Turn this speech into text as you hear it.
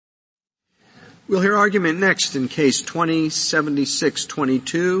We'll hear argument next in Case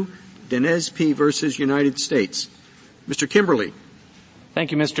 20-7622, Denezpi versus United States. Mr. Kimberly.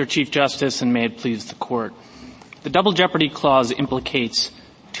 Thank you, Mr. Chief Justice, and may it please the Court. The Double Jeopardy Clause implicates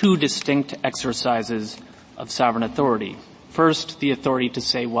two distinct exercises of sovereign authority. First, the authority to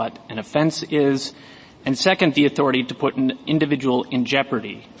say what an offense is, and second, the authority to put an individual in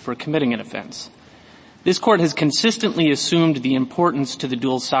jeopardy for committing an offense. This Court has consistently assumed the importance to the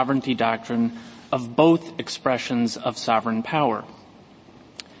dual sovereignty doctrine of both expressions of sovereign power.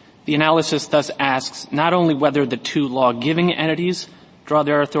 The analysis thus asks not only whether the two law-giving entities draw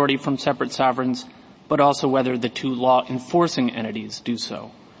their authority from separate sovereigns, but also whether the two law-enforcing entities do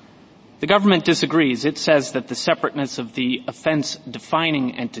so. The government disagrees. It says that the separateness of the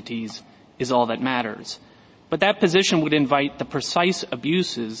offense-defining entities is all that matters. But that position would invite the precise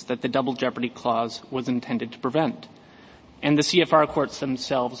abuses that the Double Jeopardy Clause was intended to prevent. And the CFR courts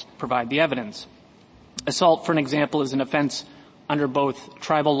themselves provide the evidence. Assault, for an example, is an offense under both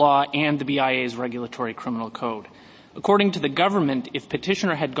tribal law and the BIA's regulatory criminal code. According to the government, if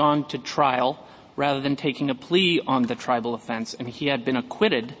petitioner had gone to trial rather than taking a plea on the tribal offense and he had been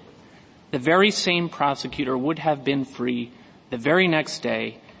acquitted, the very same prosecutor would have been free the very next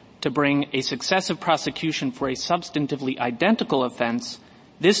day to bring a successive prosecution for a substantively identical offense,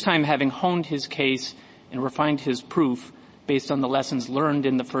 this time having honed his case and refined his proof based on the lessons learned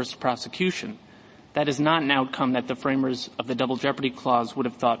in the first prosecution. That is not an outcome that the framers of the Double Jeopardy Clause would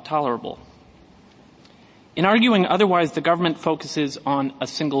have thought tolerable. In arguing otherwise, the government focuses on a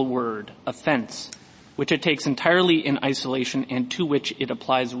single word, offense, which it takes entirely in isolation and to which it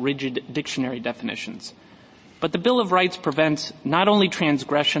applies rigid dictionary definitions. But the Bill of Rights prevents not only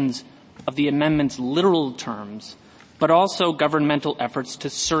transgressions of the amendment's literal terms, but also governmental efforts to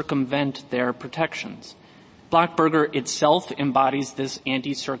circumvent their protections. Blockberger itself embodies this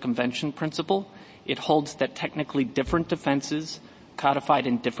anti-circumvention principle. It holds that technically different offenses, codified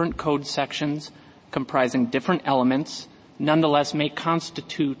in different code sections, comprising different elements, nonetheless may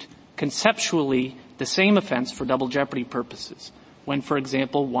constitute conceptually the same offense for double jeopardy purposes, when, for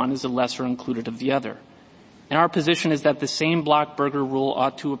example, one is a lesser included of the other. And our position is that the same Blockberger rule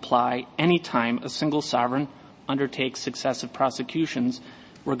ought to apply any time a single sovereign undertakes successive prosecutions,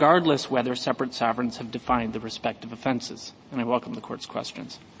 regardless whether separate sovereigns have defined the respective offenses. And I welcome the Court's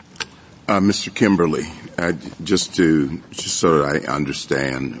questions. Mr. Kimberly, just so that I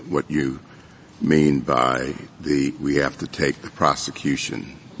understand what you mean by we have to take the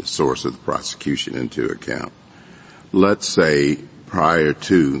prosecution, the source of the prosecution into account. Let's say prior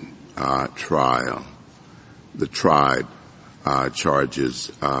to trial, the tribe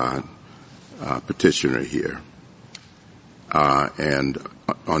charges petitioner here, and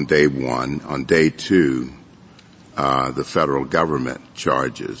on day one, on day two, the federal government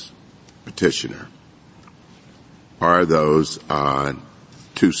charges petitioner. Are those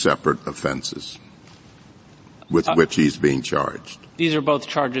two separate offenses with which he's being charged? These are both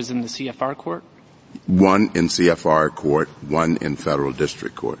charges in the CFR court? One in CFR court, one in federal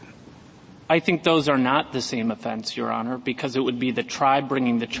district court. I think those are not the same offense, Your Honor, because it would be the tribe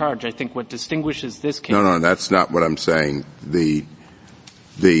bringing the charge. I think what distinguishes this case... No, that's not what I'm saying. The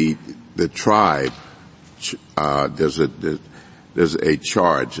tribe, there's a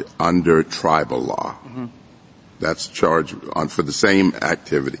charge under tribal law. Mm-hmm. That's charged for the same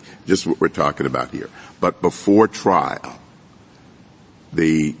activity, just what we're talking about here. But before trial,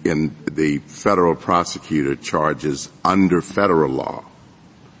 the federal prosecutor charges under federal law,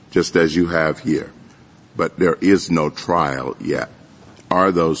 just as you have here. But there is no trial yet.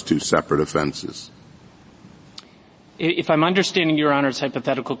 Are those two separate offenses? If I'm understanding Your Honor's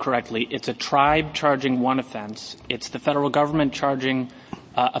hypothetical correctly, it's a tribe charging one offense. It's the federal government charging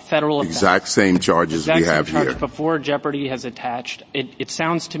a federal offense. Exact same charges we have here. Before jeopardy has attached. It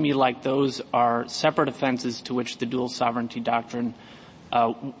sounds to me like those are separate offenses to which the dual sovereignty doctrine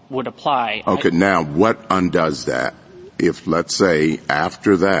would apply. Okay, now what undoes that? If, let's say,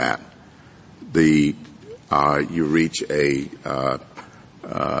 after that, you reach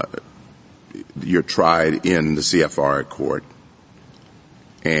you're tried in the CFR court,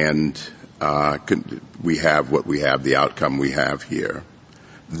 and we have what we have, the outcome we have here.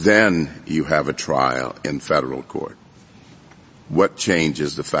 Then you have a trial in federal court. What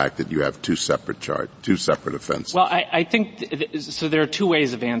changes the fact that you have two separate offenses? Well, I think so. There are two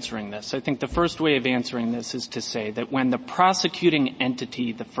ways of answering this. I think the first way of answering this is to say that when the prosecuting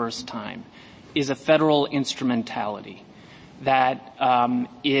entity the first time is a federal instrumentality that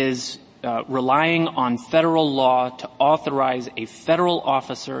is relying on federal law to authorize a federal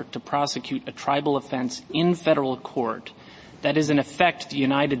officer to prosecute a tribal offense in federal court, that is in effect the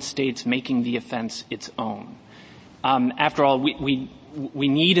United States making the offense its own. After all, we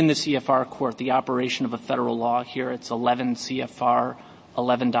need in the CFR court the operation of a federal law. Here it's 11 CFR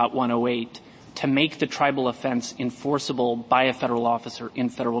 11.108 to make the tribal offense enforceable by a federal officer in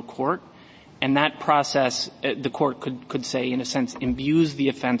federal court. And that process, the court could say, in a sense, imbues the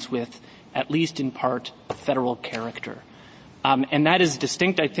offense with, at least in part, a federal character. And that is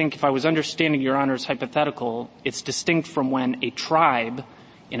distinct, I think, if I was understanding Your Honor's hypothetical, it's distinct from when a tribe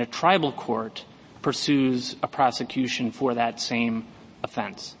in a tribal court pursues a prosecution for that same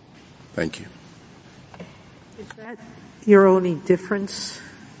offense. Thank you. Is that your only difference?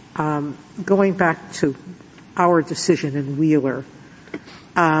 Going back to our decision in Wheeler,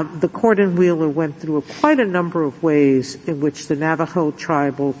 the court in Wheeler went through quite a number of ways in which the Navajo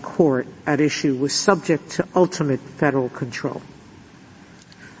tribal court at issue was subject to ultimate federal control.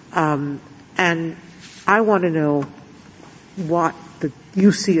 And I want to know what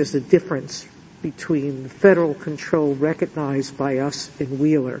you see as the difference between the federal control recognized by us in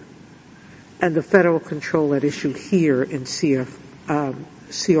Wheeler and the federal control at issue here in CFR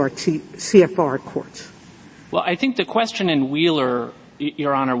courts. Well, I think the question in Wheeler,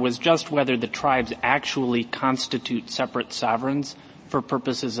 Your Honor, was just whether the tribes actually constitute separate sovereigns for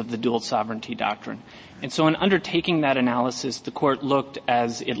purposes of the dual sovereignty doctrine. And so in undertaking that analysis, the court looked,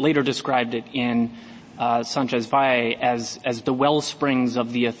 as it later described it in Sanchez Valle, as the wellsprings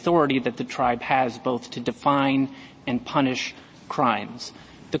of the authority that the tribe has both to define and punish crimes.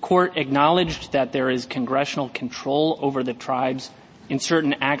 The court acknowledged that there is congressional control over the tribes in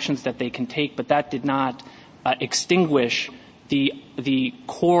certain actions that they can take, but that did not extinguish the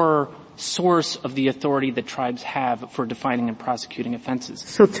core source of the authority that tribes have for defining and prosecuting offenses.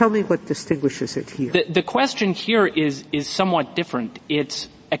 So tell me what distinguishes it here. The question here is somewhat different. It's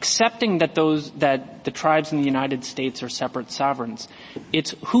accepting that the tribes in the United States are separate sovereigns.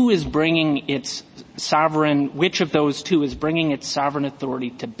 It's who is bringing its sovereign, which of those two is bringing its sovereign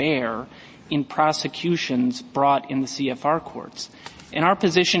authority to bear in prosecutions brought in the CFR courts. And our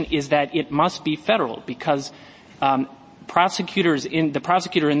position is that it must be federal because the prosecutor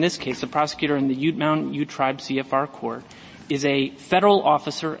in this case, the prosecutor in the Ute Mountain Ute Tribe CFR court, is a federal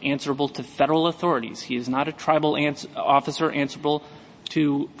officer answerable to federal authorities. He is not a tribal officer answerable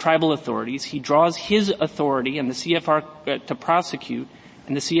to tribal authorities. He draws his authority in the CFR to prosecute,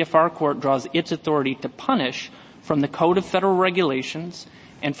 and the CFR court draws its authority to punish from the Code of Federal Regulations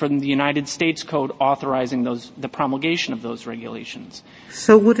and from the United States Code authorizing the promulgation of those regulations.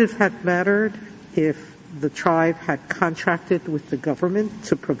 So would it have mattered if the tribe had contracted with the government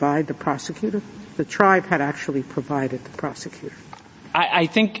to provide the prosecutor? The tribe had actually provided the prosecutor. I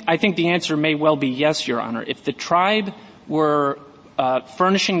think the answer may well be yes, Your Honor. If the tribe were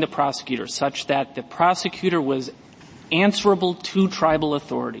furnishing the prosecutor such that the prosecutor was answerable to tribal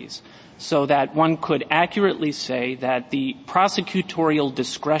authorities, so that one could accurately say that the prosecutorial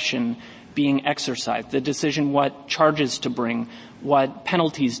discretion being exercised, the decision what charges to bring, what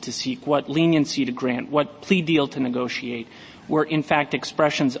penalties to seek, what leniency to grant, what plea deal to negotiate, were in fact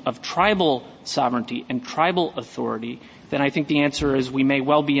expressions of tribal sovereignty and tribal authority, then I think the answer is we may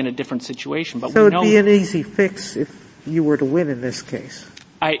well be in a different situation. But so it would be an easy fix if you were to win in this case.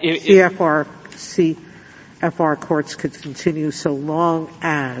 CFR courts could continue so long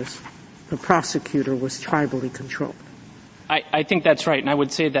as the prosecutor was tribally controlled. I think that's right, and I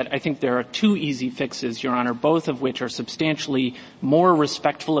would say that I think there are two easy fixes, Your Honor, both of which are substantially more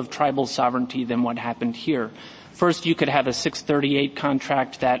respectful of tribal sovereignty than what happened here. First, you could have a 638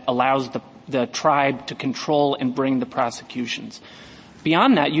 contract that allows the tribe to control and bring the prosecutions.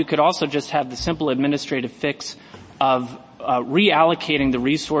 Beyond that, you could also just have the simple administrative fix of reallocating the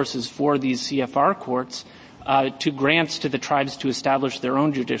resources for these CFR courts to grants to the tribes to establish their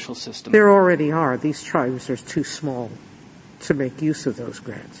own judicial system. There already are. These tribes are too small to make use of those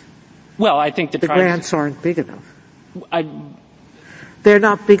grants. Well, I think the grants aren't big enough. They're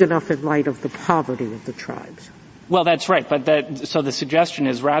not big enough in light of the poverty of the tribes. Well, that's right. But so the suggestion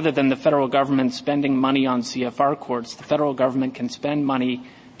is rather than the federal government spending money on CFR courts, the federal government can spend money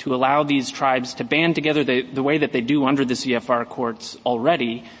to allow these tribes to band together the way that they do under the CFR courts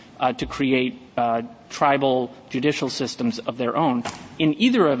already to create tribal judicial systems of their own. In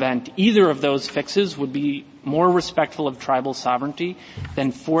either event, either of those fixes would be more respectful of tribal sovereignty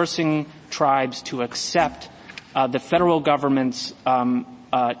than forcing tribes to accept the federal government's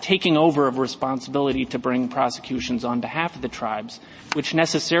taking over of responsibility to bring prosecutions on behalf of the tribes, which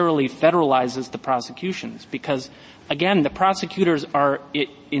necessarily federalizes the prosecutions. Because, again, the prosecutors are,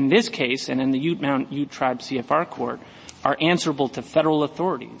 in this case, and in the Ute Mountain Ute Tribe CFR court, are answerable to federal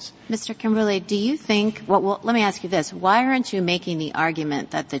authorities. Mr. Kimberly, do you think, well, let me ask you this. Why aren't you making the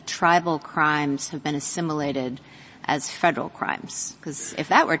argument that the tribal crimes have been assimilated as federal crimes? Because if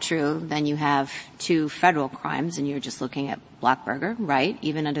that were true, then you have two federal crimes and you're just looking at Blockberger, right?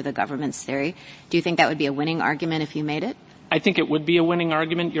 Even under the government's theory. Do you think that would be a winning argument if you made it? I think it would be a winning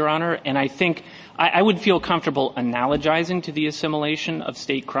argument, Your Honor, and I think I would feel comfortable analogizing to the assimilation of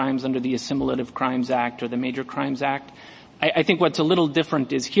state crimes under the Assimilative Crimes Act or the Major Crimes Act. I think what's a little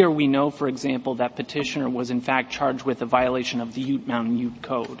different is here we know, for example, that petitioner was in fact charged with a violation of the Ute Mountain Ute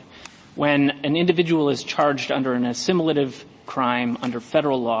Code. When an individual is charged under an assimilative crime under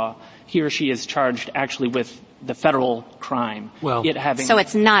federal law, he or she is charged actually with the federal crime. Well, so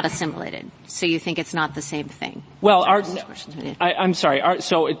it's not assimilated. So you think it's not the same thing? Well, I'm sorry.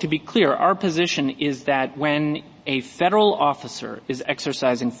 So to be clear, our position is that when a federal officer is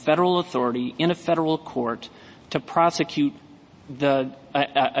exercising federal authority in a federal court to prosecute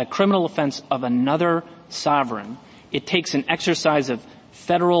a criminal offense of another sovereign, it takes an exercise of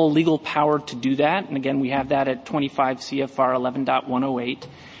federal legal power to do that. And again, we have that at 25 CFR 11.108.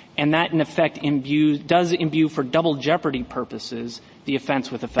 And that, in effect, does imbue for double jeopardy purposes the offense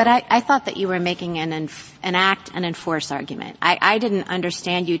with a federal. But I thought that you were making an act and enforce argument. I didn't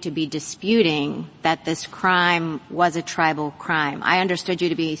understand you to be disputing that this crime was a tribal crime. I understood you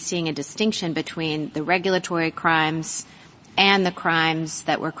to be seeing a distinction between the regulatory crimes and the crimes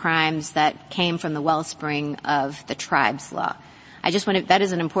that came from the wellspring of the tribe's law. That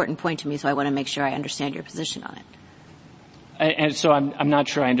is an important point to me, so I want to make sure I understand your position on it. And so I'm not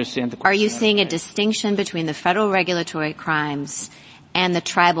sure I understand the question. Are you seeing a distinction between the federal regulatory crimes and the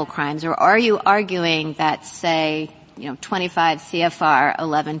tribal crimes, or are you arguing that, say, 25 CFR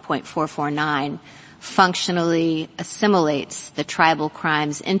 11.449 functionally assimilates the tribal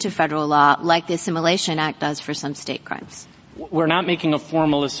crimes into federal law like the Assimilation Act does for some state crimes? We're not making a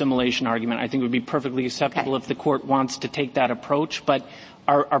formal assimilation argument. I think it would be perfectly acceptable if the court wants to take that approach, but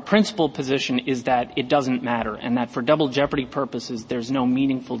our principal position is that it doesn't matter, and that for double jeopardy purposes, there's no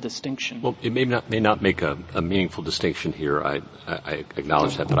meaningful distinction. Well, it may not make a meaningful distinction here. I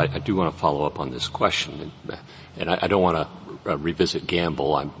acknowledge that, but I do want to follow up on this question, and I don't want to revisit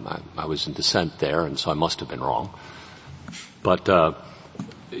Gamble. I was in dissent there, and so I must have been wrong. But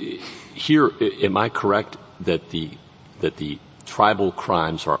here, am I correct that the tribal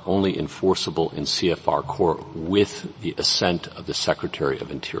crimes are only enforceable in CFR court with the assent of the Secretary of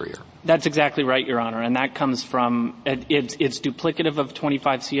Interior? That's exactly right, Your Honor, and that comes from it's duplicative of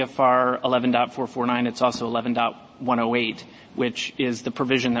 25 CFR 11.449. It's also 11.108, which is the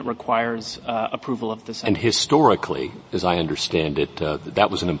provision that requires approval of the Senate. And historically, as I understand it,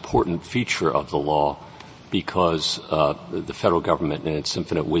 that was an important feature of the law because the federal government, in its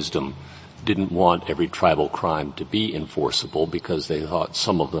infinite wisdom, didn't want every tribal crime to be enforceable because they thought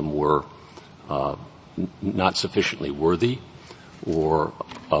some of them were not sufficiently worthy or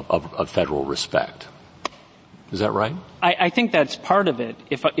of federal respect. Is that right? I think that's part of it.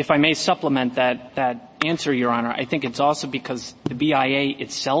 If I may supplement that answer, Your Honor, I think it's also because the BIA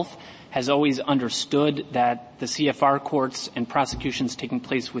itself has always understood that the CFR courts and prosecutions taking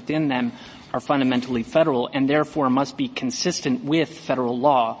place within them are fundamentally federal and therefore must be consistent with federal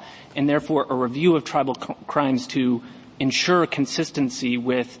law, and therefore a review of tribal crimes to ensure consistency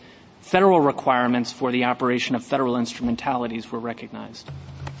with federal requirements for the operation of federal instrumentalities were recognized.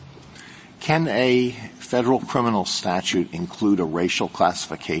 Can a federal criminal statute include a racial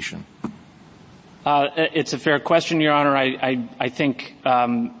classification? It's a fair question, Your Honor. I think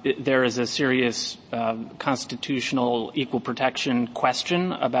there is a serious constitutional equal protection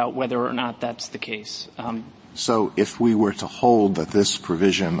question about whether or not that's the case. So if we were to hold that this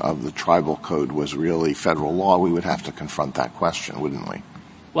provision of the tribal code was really federal law, we would have to confront that question, wouldn't we?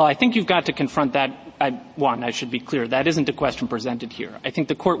 Well, I think you've got to confront that. I should be clear. That isn't a question presented here. I think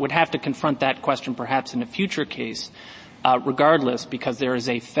the court would have to confront that question perhaps in a future case, regardless, because there is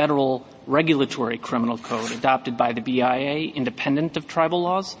a federal regulatory criminal code adopted by the BIA independent of tribal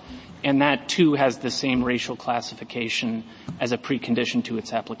laws, and that too has the same racial classification as a precondition to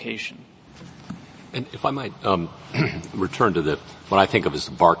its application. And if I might return to what I think of as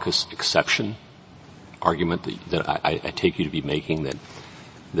the Barkas exception argument that I take you to be making,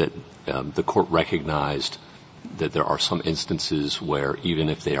 that the court recognized that there are some instances where even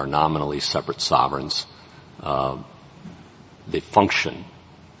if they are nominally separate sovereigns, they function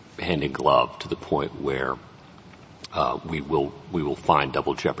hand in glove to the point where we will find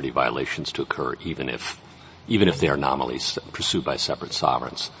double jeopardy violations to occur even if they are nominally pursued by separate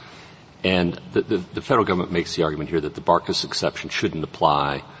sovereigns. And the federal government makes the argument here that the Barkas exception shouldn't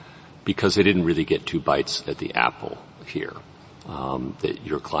apply because they didn't really get two bites at the apple. here, that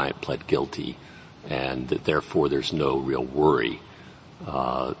your client pled guilty, and that therefore there's no real worry,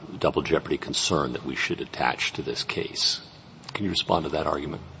 double jeopardy concern that we should attach to this case. Can you respond to that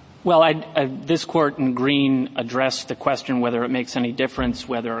argument? Well, this court in Green addressed the question whether it makes any difference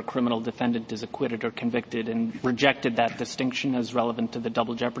whether a criminal defendant is acquitted or convicted, and rejected that distinction as relevant to the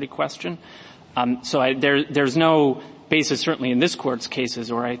double jeopardy question. There's no basis, certainly in this court's cases,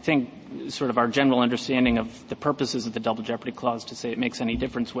 or I think sort of our general understanding of the purposes of the double jeopardy clause, to say it makes any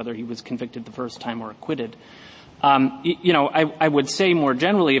difference whether he was convicted the first time or acquitted. I would say more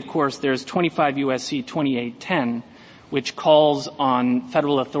generally, of course, there's 25 U.S.C. 2810, which calls on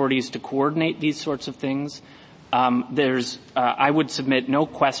federal authorities to coordinate these sorts of things. I would submit no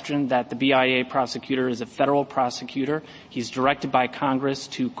question that the BIA prosecutor is a federal prosecutor. He's directed by Congress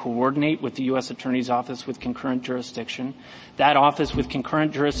to coordinate with the U.S. Attorney's Office with concurrent jurisdiction. That office with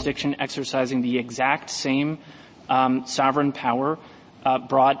concurrent jurisdiction exercising the exact same sovereign power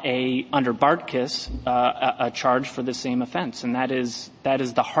brought under Bartkus a charge for the same offense, and that is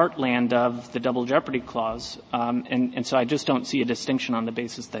the heartland of the double jeopardy clause. And so I just don't see a distinction on the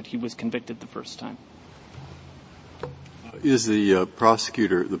basis that he was convicted the first time. Is the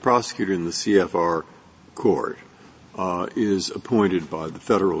prosecutor in the CFR court is appointed by the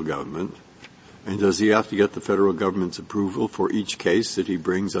federal government, and does he have to get the federal government's approval for each case that he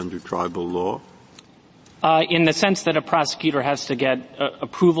brings under tribal law? In the sense that a prosecutor has to get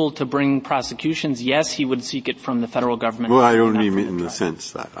approval to bring prosecutions, yes, he would seek it from the federal government. Well, I don't mean in the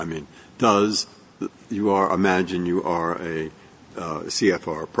sense that. I mean, imagine you are a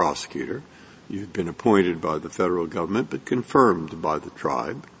CFR prosecutor. You've been appointed by the federal government, but confirmed by the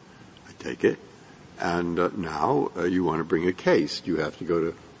tribe, I take it. And now you want to bring a case. Do you have to go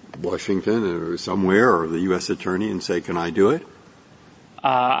to Washington or somewhere, or the U.S. attorney, and say, can I do it?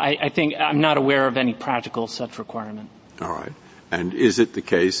 I think I'm not aware of any practical such requirement. All right. And is it the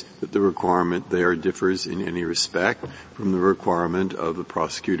case that the requirement there differs in any respect from the requirement of the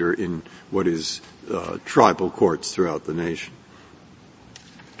prosecutor in what is tribal courts throughout the nation?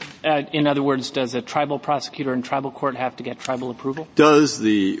 In other words, does a tribal prosecutor in tribal court have to get tribal approval? Does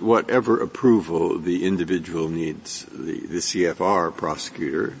whatever approval the individual needs, the CFR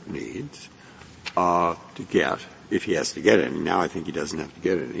prosecutor needs, to get, if he has to get any, now I think he doesn't have to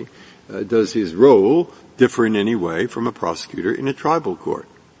get any, does his role differ in any way from a prosecutor in a tribal court?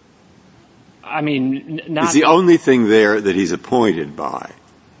 I mean, not... Is the only thing there that he's appointed by,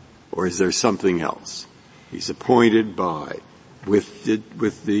 or is there something else? He's appointed by, with the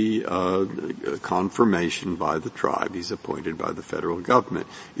confirmation by the tribe, he's appointed by the federal government.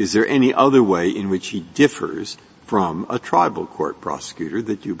 Is there any other way in which he differs from a tribal court prosecutor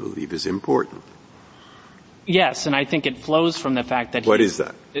that you believe is important? Yes, and I think it flows from the fact that What is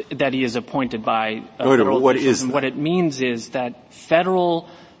that? That he is appointed by federal what officials. Is and what it means is that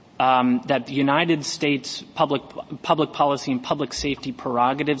that the United States public policy and public safety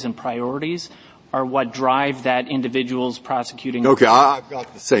prerogatives and priorities are what drive that individual's prosecuting. Okay, I've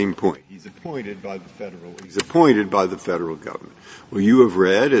got the same point. He's appointed by the federal government. Well, you have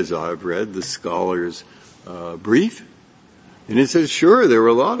read, as I've read, the scholar's brief, and it says, sure, there were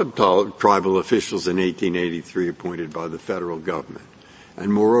a lot of tribal officials in 1883 appointed by the federal government.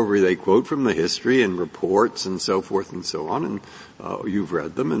 And moreover, they quote from the history and reports and so forth and so on, and you've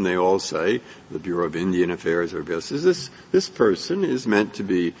read them, and they all say, the Bureau of Indian Affairs or this person is meant to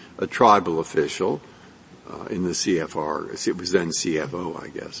be a tribal official in the CFR. It was then CFO, I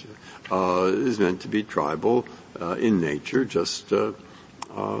guess. Is meant to be tribal in nature, just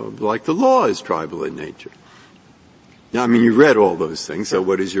like the law is tribal in nature. Now, I mean, you read all those things, so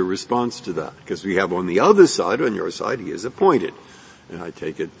what is your response to that? Because we have on the other side, on your side, he is appointed. And I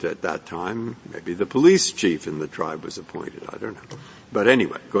take it at that time, maybe the police chief in the tribe was appointed. I don't know. But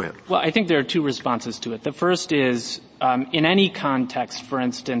anyway, go ahead. Well, I think there are two responses to it. The first is, in any context, for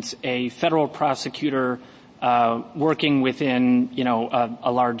instance, a federal prosecutor working within,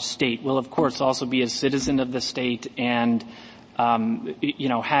 a large state will, of course, also be a citizen of the state and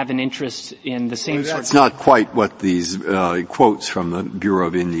have an interest in the same sort of... That's not quite what these quotes from the Bureau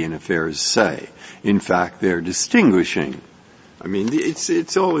of Indian Affairs say. In fact, they're distinguishing. I mean,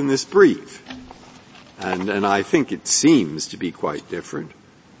 it's all in this brief. And I think it seems to be quite different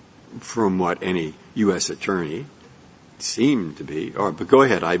from what any U.S. attorney seemed to be. But go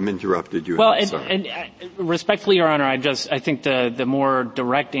ahead. I've interrupted you. Well, and respectfully, Your Honor, I think the more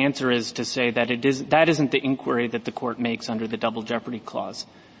direct answer is to say that that isn't the inquiry that the court makes under the Double Jeopardy Clause.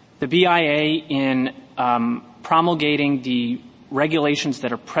 The BIA, in promulgating the regulations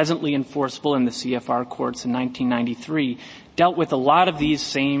that are presently enforceable in the CFR courts in 1993, dealt with a lot of these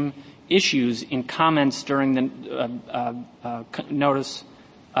same issues in comments during the notice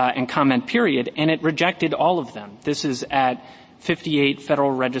and comment period, and it rejected all of them. This is at 58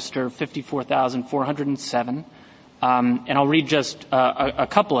 Federal Register 54,407. And I'll read just a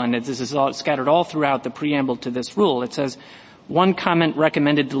couple, and this is all scattered all throughout the preamble to this rule. It says, one comment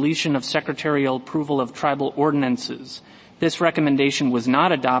recommended deletion of secretarial approval of tribal ordinances. This recommendation was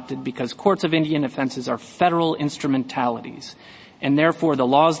not adopted because courts of Indian offenses are federal instrumentalities, and therefore the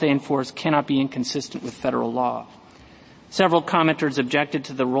laws they enforce cannot be inconsistent with federal law. Several commenters objected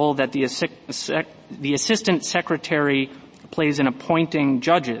to the role that the assistant secretary plays in appointing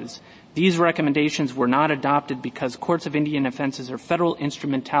judges. These recommendations were not adopted because courts of Indian offenses are federal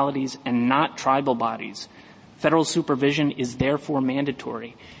instrumentalities and not tribal bodies. Federal supervision is therefore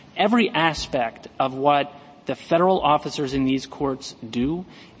mandatory. Every aspect of what the federal officers in these courts do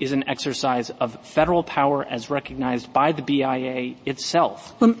is an exercise of federal power as recognized by the BIA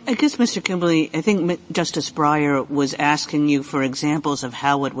itself. Well, I guess, Mr. Kimberly, I think Justice Breyer was asking you for examples of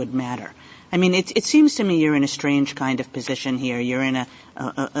how it would matter. I mean, it seems to me you're in a strange kind of position here. You're in a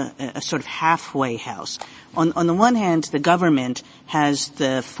sort of halfway house. On the one hand, the government has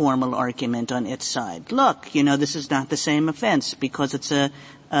the formal argument on its side. Look, this is not the same offense because it's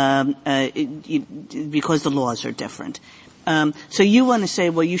because the laws are different. So you want to say,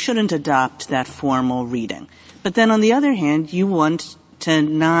 well, you shouldn't adopt that formal reading. But then on the other hand, you want to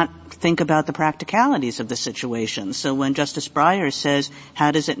not think about the practicalities of the situation. So when Justice Breyer says,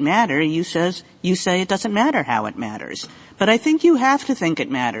 how does it matter? You say it doesn't matter how it matters. But I think you have to think it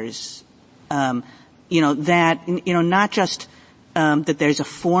matters, not just, that there's a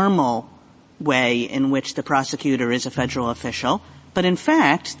formal way in which the prosecutor is a federal official, but in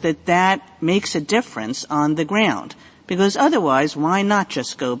fact that makes a difference on the ground. Because otherwise, why not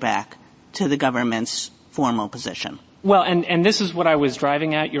just go back to the government's formal position? Well, and this is what I was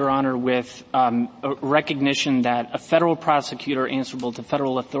driving at, Your Honor, with a recognition that a federal prosecutor answerable to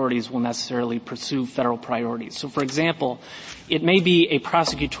federal authorities will necessarily pursue federal priorities. So, for example, it may be a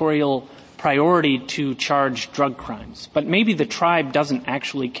prosecutorial priority to charge drug crimes, but maybe the tribe doesn't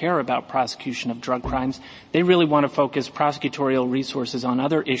actually care about prosecution of drug crimes. They really want to focus prosecutorial resources on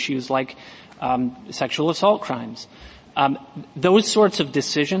other issues like sexual assault crimes. Those sorts of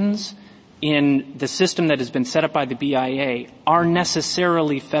decisions in the system that has been set up by the BIA are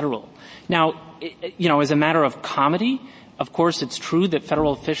necessarily federal. Now, as a matter of comedy, of course, it's true that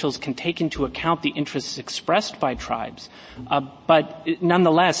federal officials can take into account the interests expressed by tribes. But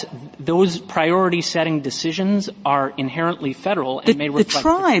nonetheless, those priority-setting decisions are inherently federal and may reflect the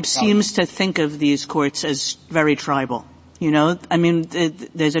tribe seems to think of these courts as very tribal.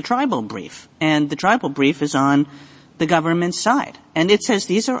 There's a tribal brief, and the tribal brief is on the government's side. And it says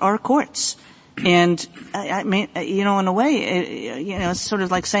these are our courts. And I mean, in a way, it's sort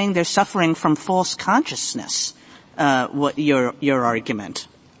of like saying they're suffering from false consciousness, what your argument.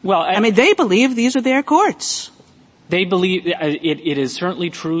 Well, they believe these are their courts. They believe it is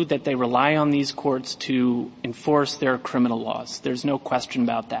certainly true that they rely on these courts to enforce their criminal laws. There's no question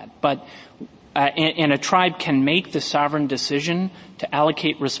about that. But and a tribe can make the sovereign decision to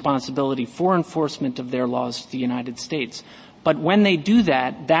allocate responsibility for enforcement of their laws to the United States. But when they do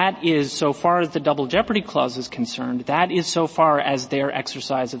that, that is, so far as the Double Jeopardy Clause is concerned, that is so far as their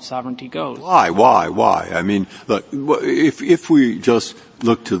exercise of sovereignty goes. Why? I mean, look, if we just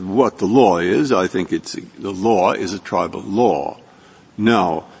look to what the law is, I think the law is a tribal law.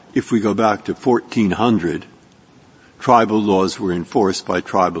 Now, if we go back to 1400, tribal laws were enforced by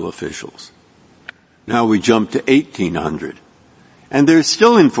tribal officials. Now we jump to 1800, and they're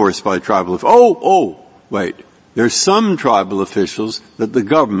still enforced by tribal officials. Wait. There's some tribal officials that the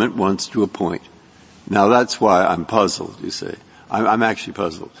government wants to appoint. Now that's why I'm puzzled, you see. I'm actually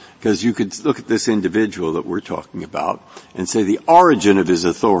puzzled. Because you could look at this individual that we're talking about and say the origin of his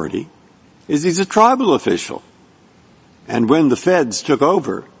authority is he's a tribal official. And when the feds took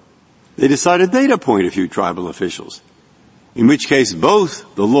over, they decided they'd appoint a few tribal officials. In which case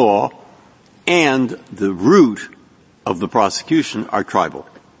both the law and the root of the prosecution are tribal.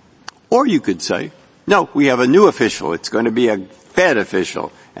 Or you could say, no, we have a new official. It's going to be a Fed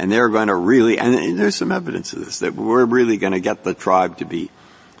official, and they're going to really, and there's some evidence of this, that we're really going to get the tribe to be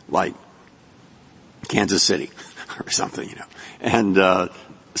like Kansas City or something, And,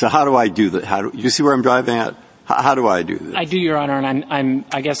 so how do I do that? You see where I'm driving at? How do I do this? I do, Your Honor, and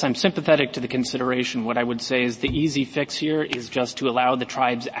I guess I'm sympathetic to the consideration. What I would say is the easy fix here is just to allow the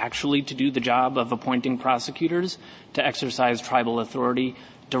tribes actually to do the job of appointing prosecutors to exercise tribal authority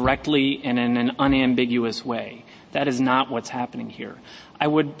directly and in an unambiguous way. That is not what's happening here. I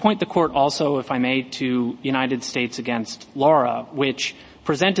would point the court also, if I may, to United States against Laura, which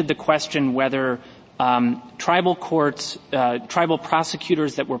presented the question whether tribal courts, tribal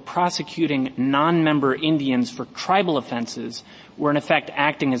prosecutors that were prosecuting non-member Indians for tribal offenses were in effect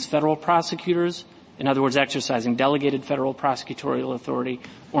acting as federal prosecutors, in other words, exercising delegated federal prosecutorial authority,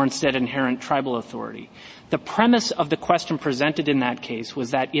 or instead inherent tribal authority. The premise of the question presented in that case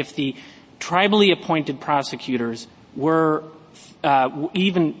was that if the tribally appointed prosecutors were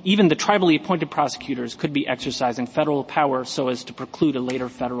even the tribally appointed prosecutors could be exercising federal power so as to preclude a later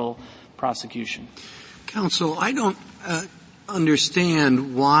federal prosecution. Counsel, I don't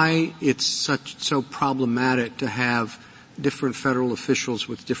understand why it's so problematic to have different federal officials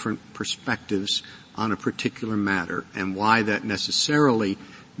with different perspectives on a particular matter, and why that necessarily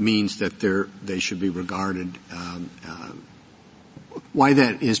means that they should be regarded, why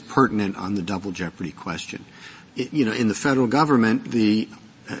that is pertinent on the double jeopardy question. In the federal government, the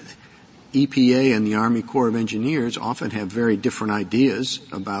EPA and the Army Corps of Engineers often have very different ideas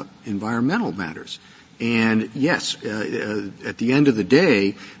about environmental matters. And yes, at the end of the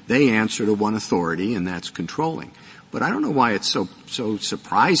day, they answer to one authority, and that's controlling. But I don't know why it's so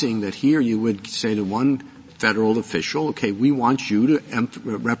surprising that here you would say to one federal official, okay, we want you to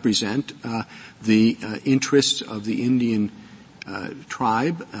represent the interests of the Indian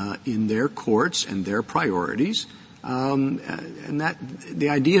tribe in their courts and their priorities, and that the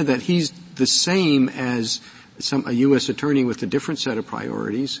idea that he's the same as a U.S. attorney with a different set of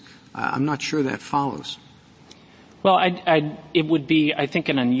priorities, I'm not sure that follows. Well, it would be, I think,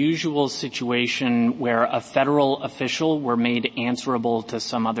 an unusual situation where a federal official were made answerable to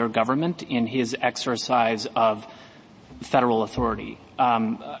some other government in his exercise of federal authority.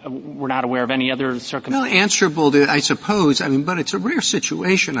 We're not aware of any other circumstance. Well, answerable to, I suppose. But it's a rare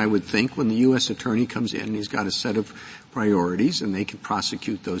situation, I would think, when the U.S. attorney comes in and he's got a set of priorities and they can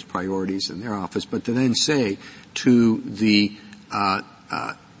prosecute those priorities in their office. But to then say to the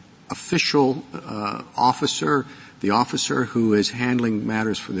official officer, the officer who is handling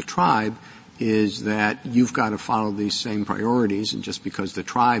matters for the tribe, is that you've got to follow these same priorities, and just because the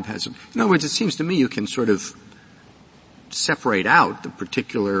tribe has them. In other words, it seems to me you can sort of separate out the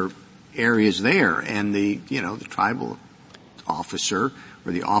particular areas there, and the tribal officer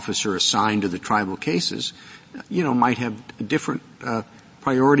or the officer assigned to the tribal cases, might have different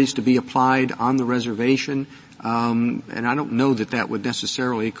priorities to be applied on the reservation. And I don't know that would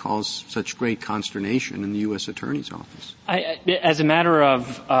necessarily cause such great consternation in the U.S. Attorney's Office. As a matter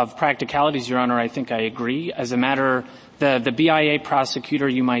of practicalities, Your Honor, I think I agree. As a matter, the BIA prosecutor,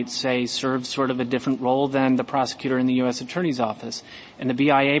 you might say, serves sort of a different role than the prosecutor in the U.S. Attorney's Office. And the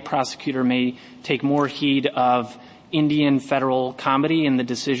BIA prosecutor may take more heed of Indian federal comedy in the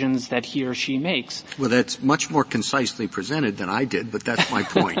decisions that he or she makes. Well, that's much more concisely presented than I did, but that's my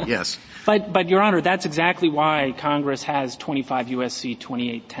point, yes. But Your Honor, that's exactly why Congress has 25 U.S.C.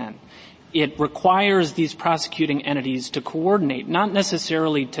 2810. It requires these prosecuting entities to coordinate, not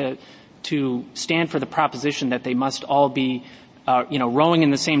necessarily to stand for the proposition that they must all be, rowing in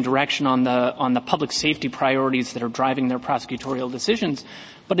the same direction on the public safety priorities that are driving their prosecutorial decisions,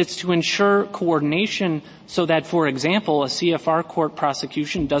 but it's to ensure coordination so that, for example, a CFR court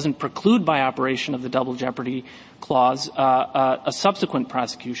prosecution doesn't preclude by operation of the Double Jeopardy Clause a subsequent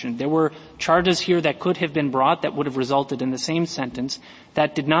prosecution. There were charges here that could have been brought that would have resulted in the same sentence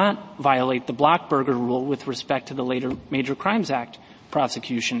that did not violate the Blockberger rule with respect to the later Major Crimes Act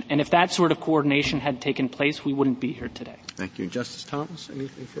prosecution. And if that sort of coordination had taken place, we wouldn't be here today. Thank you. Justice Thomas,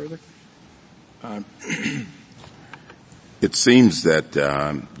 anything further? It seems that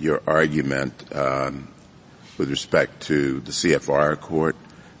your argument with respect to the CFR court,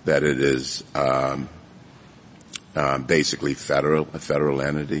 that it is basically a federal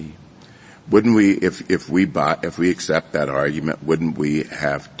entity. Wouldn't we, if we accept that argument, wouldn't we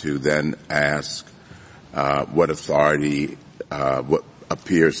have to then ask what authority what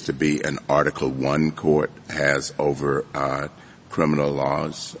appears to be an Article I court has over criminal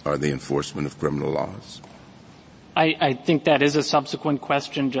laws or the enforcement of criminal laws? I think that is a subsequent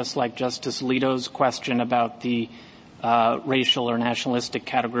question, just like Justice Alito's question about the racial or nationalistic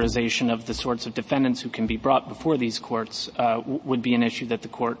categorization of the sorts of defendants who can be brought before these courts would be an issue that the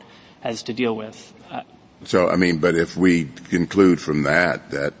court has to deal with. But if we conclude from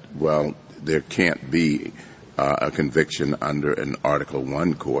that, well, there can't be a conviction under an Article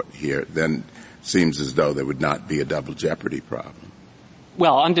I court here, then it seems as though there would not be a double jeopardy problem.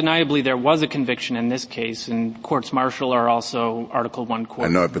 Well, undeniably there was a conviction in this case, and courts martial are also Article I courts.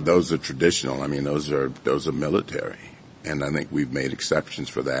 I know, but those are traditional. Those are military. And I think we've made exceptions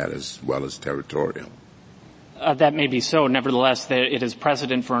for that as well as territorial. That may be so. Nevertheless, it is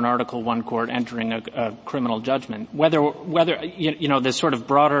precedent for an Article I court entering a criminal judgment. Whether the sort of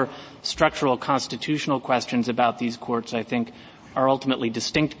broader structural constitutional questions about these courts, I think, are ultimately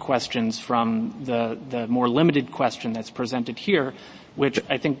distinct questions from the more limited question that's presented here, which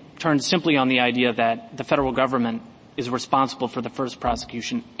I think turns simply on the idea that the federal government is responsible for the first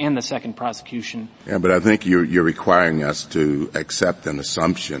prosecution and the second prosecution. Yeah, but I think you're requiring us to accept an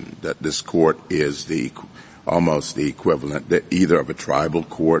assumption that this court is almost the equivalent either of a tribal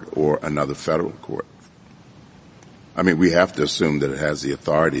court or another federal court. I mean, we have to assume that it has the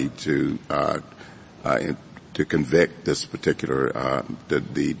authority to convict this particular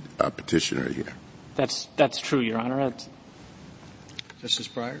the petitioner here. That's true, Your Honor. Justice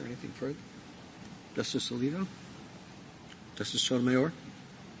Breyer, anything further? Justice Alito? Justice Sotomayor?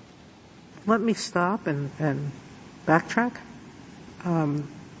 Let me stop and backtrack.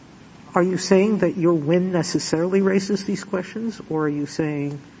 Are you saying that your win necessarily raises these questions, or are you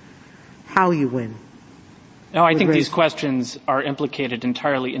saying how you win? No, I think these questions are implicated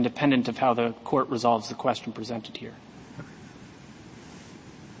entirely independent of how the court resolves the question presented here.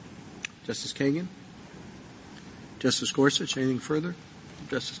 Justice Kagan? Justice Gorsuch, anything further?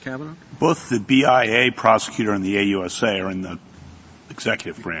 Justice Kavanaugh? Both the BIA prosecutor and the AUSA are in the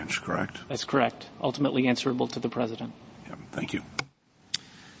executive branch, correct? That's correct. Ultimately answerable to the President. Yeah, thank you.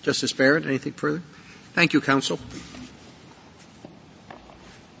 Justice Barrett, anything further? Thank you, counsel.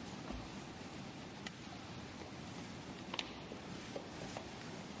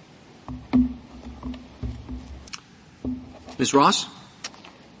 Ms. Ross?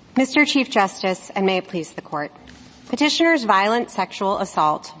 Mr. Chief Justice, and may it please the Court. Petitioner's violent sexual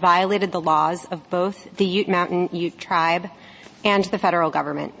assault violated the laws of both the Ute Mountain Ute tribe and the federal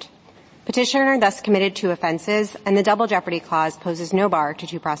government. Petitioner thus committed two offenses, and the Double Jeopardy Clause poses no bar to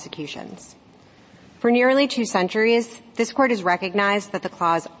two prosecutions. For nearly 2 centuries, this Court has recognized that the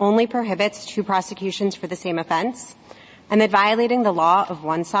clause only prohibits two prosecutions for the same offense, and that violating the law of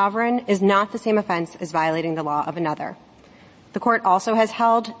one sovereign is not the same offense as violating the law of another. The Court also has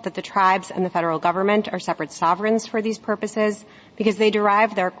held that the tribes and the federal government are separate sovereigns for these purposes because they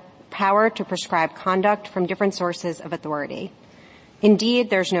derive their power to prescribe conduct from different sources of authority. Indeed,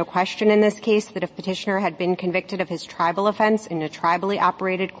 there's no question in this case that if Petitioner had been convicted of his tribal offense in a tribally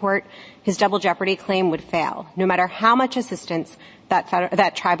operated court, his double jeopardy claim would fail, no matter how much assistance that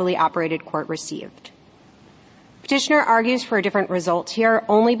tribally operated court received. Petitioner argues for a different result here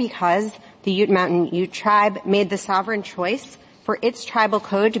only because the Ute Mountain Ute tribe made the sovereign choice for its tribal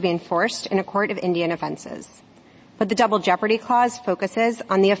code to be enforced in a court of Indian offenses. But the Double Jeopardy Clause focuses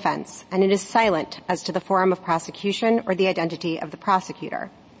on the offense, and it is silent as to the forum of prosecution or the identity of the prosecutor.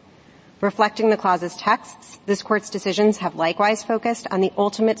 Reflecting the clause's texts, this Court's decisions have likewise focused on the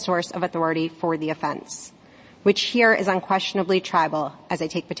ultimate source of authority for the offense, which here is unquestionably tribal, as I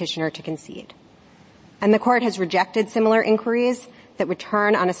take Petitioner to concede. And the Court has rejected similar inquiries that would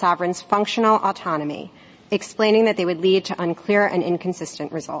turn on a sovereign's functional autonomy, explaining that they would lead to unclear and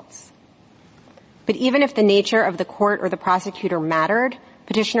inconsistent results. But even if the nature of the court or the prosecutor mattered,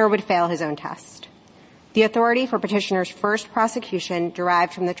 Petitioner would fail his own test. The authority for Petitioner's first prosecution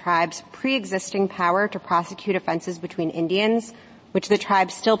derived from the tribe's pre-existing power to prosecute offenses between Indians, which the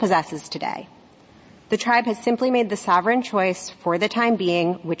tribe still possesses today. The tribe has simply made the sovereign choice for the time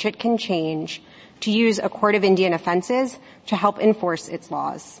being, which it can change, to use a court of Indian offenses to help enforce its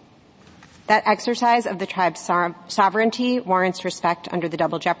laws. That exercise of the tribe's sovereignty warrants respect under the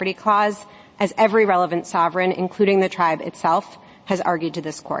Double Jeopardy Clause, as every relevant sovereign, including the tribe itself, has argued to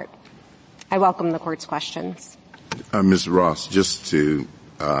this Court. I welcome the Court's questions. Ms. Ross, just to,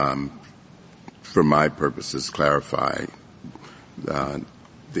 for my purposes, clarify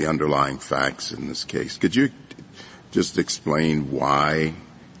the underlying facts in this case, could you just explain why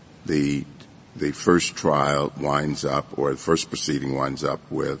the first trial winds up, or the first proceeding winds up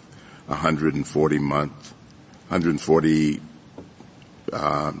with 140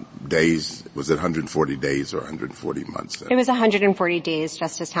 days? Was it 140 days or 140 months? It was 140 days,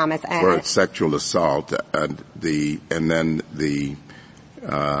 Justice Thomas. For sexual assault, and then the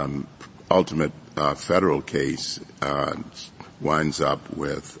ultimate federal case winds up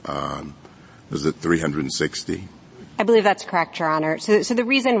with, was it 360? I believe that's correct, Your Honor. So the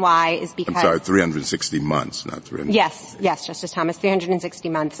reason why is because... I'm sorry, 360 months, not 300. Yes, Justice Thomas, 360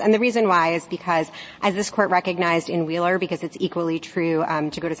 months. And the reason why is because, as this Court recognized in Wheeler, because it's equally true,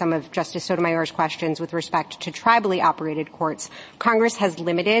 to go to some of Justice Sotomayor's questions with respect to tribally operated courts, Congress has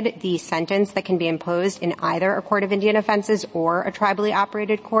limited the sentence that can be imposed in either a court of Indian offenses or a tribally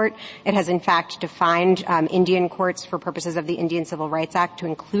operated court. It has, in fact, defined Indian courts for purposes of the Indian Civil Rights Act to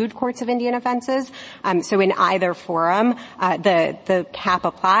include courts of Indian offenses. So in either forum, the cap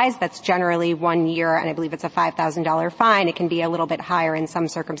applies. That's generally 1 year, and I believe it's a $5,000 fine. It can be a little bit higher in some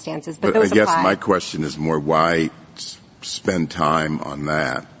circumstances, but those apply. I guess my question is more, why spend time on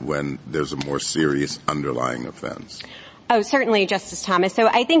that when there's a more serious underlying offense? Oh, certainly, Justice Thomas. So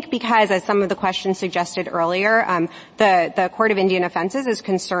I think because, as some of the questions suggested earlier, the Court of Indian Offenses is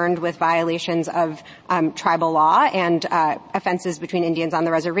concerned with violations of tribal law and offenses between Indians on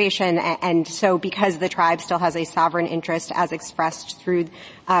the reservation, and so because the tribe still has a sovereign interest as expressed through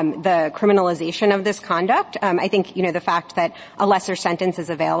the criminalization of this conduct, I think, the fact that a lesser sentence is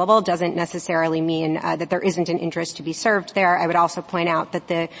available doesn't necessarily mean that there isn't an interest to be served there. I would also point out that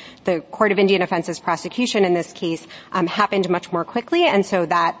the Court of Indian Offenses prosecution in this case happened much more quickly, and so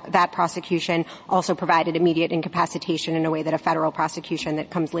that prosecution also provided immediate incapacitation in a way that a federal prosecution that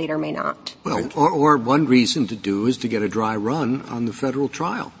comes later may not. Well, or one reason to do is to get a dry run on the federal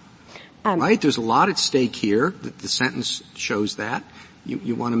trial. Right? There's a lot at stake here. The sentence shows that.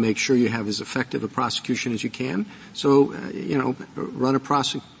 You want to make sure you have as effective a prosecution as you can. So, run a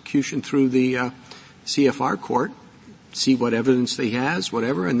prosecution through the CFR court, see what evidence they has,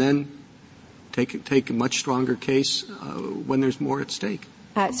 whatever, and then take a much stronger case when there's more at stake.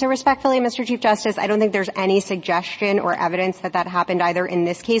 So respectfully, Mr. Chief Justice, I don't think there's any suggestion or evidence that happened either in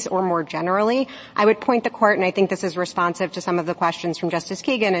this case or more generally. I would point the Court, and I think this is responsive to some of the questions from Justice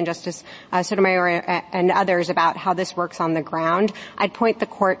Kagan and Justice Sotomayor and others about how this works on the ground. I'd point the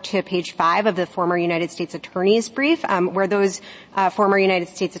Court to page 5 of the former United States Attorney's brief, where those former United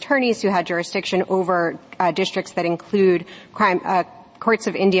States attorneys who had jurisdiction over districts that include courts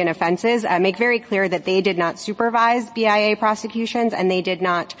of Indian offenses make very clear that they did not supervise BIA prosecutions, and they did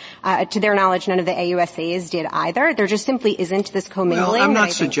not, to their knowledge, none of the AUSAs did either. There just simply isn't this commingling. Well, I'm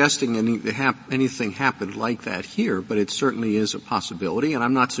not suggesting anything happened like that here, but it certainly is a possibility, and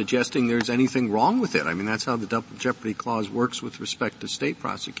I'm not suggesting there's anything wrong with it. I mean, that's how the Double Jeopardy Clause works with respect to state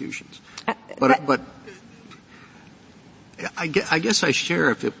prosecutions. But I guess I share,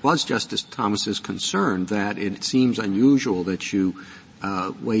 if it was Justice Thomas's concern, that it seems unusual that you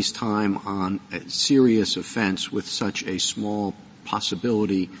waste time on a serious offense with such a small possible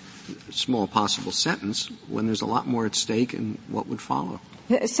sentence when there's a lot more at stake and what would follow.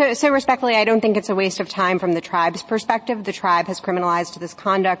 So respectfully, I don't think it's a waste of time from the tribe's perspective. The tribe has criminalized this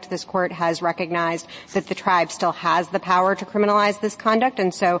conduct. This Court has recognized that the tribe still has the power to criminalize this conduct,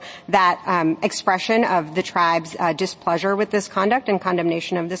 and so that expression of the tribe's displeasure with this conduct and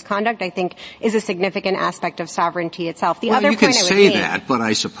condemnation of this conduct, I think, is a significant aspect of sovereignty itself. You can say that, but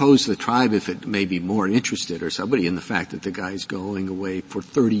I suppose the tribe, if it may be more interested or somebody in the fact that the guy's going away for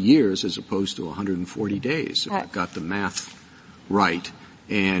 30 years as opposed to 140 days, if I've got the math right.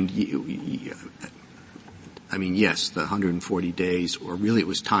 And, yes, the 140 days, or really it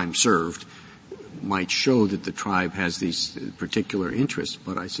was time served, might show that the tribe has these particular interests,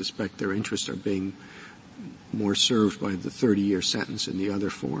 but I suspect their interests are being more served by the 30-year sentence in the other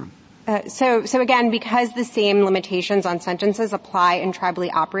forum. So again, because the same limitations on sentences apply in tribally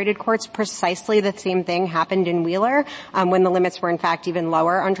operated courts, precisely the same thing happened in Wheeler, when the limits were in fact even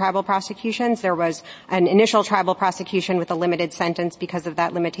lower on tribal prosecutions. There was an initial tribal prosecution with a limited sentence because of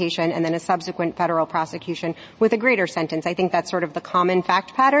that limitation, and then a subsequent federal prosecution with a greater sentence. I think that's sort of the common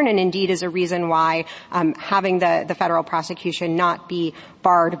fact pattern, and indeed is a reason why having the federal prosecution not be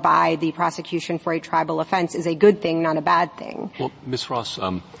barred by the prosecution for a tribal offense is a good thing, not a bad thing. Well, Ms. Ross,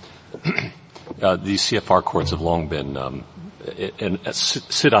 these CFR courts have long been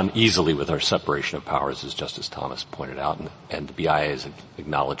sit uneasily with our separation of powers, as Justice Thomas pointed out, and the BIA has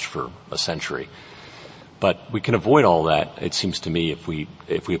acknowledged for a century. But we can avoid all that, it seems to me, if we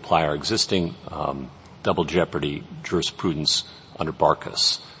apply our existing double jeopardy jurisprudence under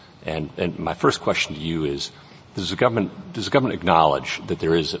Barkas. And my first question to you is, does the government acknowledge that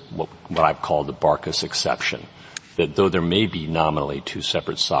there is what I've called the Barkas exception? That though there may be nominally two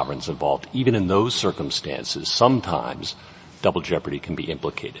separate sovereigns involved, even in those circumstances, sometimes double jeopardy can be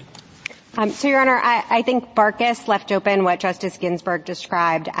implicated. So, Your Honor, I think Barkas left open what Justice Ginsburg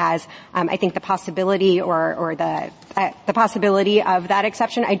described as, I think, the possibility or the possibility of that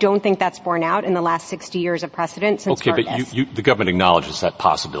exception. I don't think that's borne out in the last 60 years of precedent since Barkas. Okay, but the government acknowledges that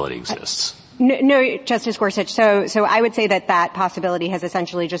possibility exists. No, Justice Gorsuch. So I would say that possibility has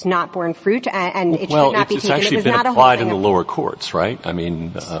essentially just not borne fruit, and it should not be taken. Well, it's actually been applied in the lower courts, right? I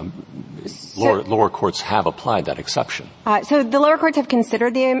mean, lower courts have applied that exception. So the lower courts have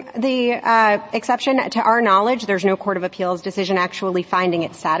considered the exception. To our knowledge, there's no court of appeals decision actually finding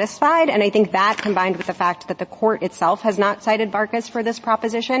it satisfied, and I think that, combined with the fact that the court itself has not cited Barkas for this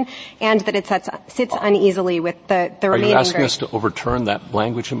proposition, and that it sits uneasily with the remaining. Are you asking us to overturn that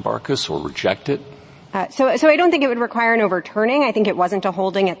language in Barkas or reject it? So I don't think it would require an overturning. I think it wasn't a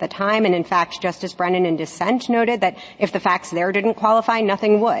holding at the time, and in fact, Justice Brennan in dissent noted that if the facts there didn't qualify,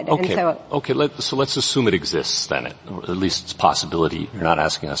 nothing would. Okay. And so let's assume it exists then, or at least it's a possibility. You're not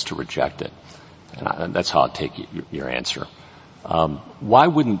asking us to reject it. And that's how I'll take your answer. Why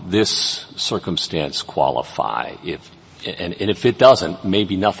wouldn't this circumstance qualify? If it doesn't,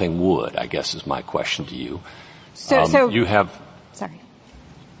 maybe nothing would, I guess is my question to you.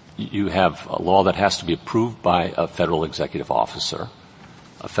 You have a law that has to be approved by a federal executive officer,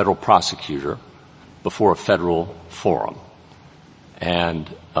 a federal prosecutor, before a federal forum. And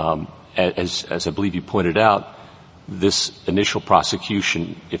as I believe you pointed out, this initial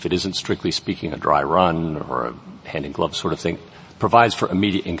prosecution, if it isn't strictly speaking a dry run or a hand-in-glove sort of thing, provides for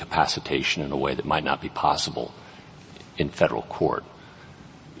immediate incapacitation in a way that might not be possible in federal court.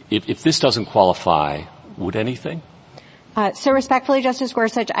 If this doesn't qualify, would anything? So respectfully, Justice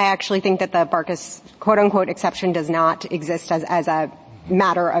Gorsuch, I actually think that the Barkas quote-unquote exception does not exist as a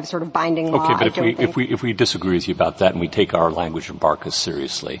matter of sort of binding law. Okay, but if we disagree with you about that and we take our language in Barkas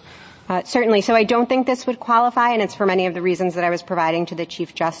seriously. Certainly. So I don't think this would qualify, and it's for many of the reasons that I was providing to the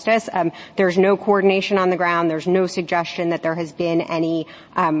Chief Justice. There's no coordination on the ground. There's no suggestion that there has been any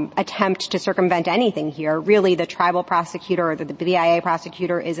attempt to circumvent anything here. Really, the tribal prosecutor or the BIA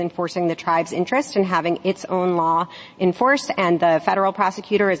prosecutor is enforcing the tribe's interest in having its own law enforced, and the federal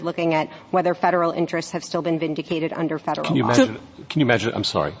prosecutor is looking at whether federal interests have still been vindicated under federal law. Can you imagine, I'm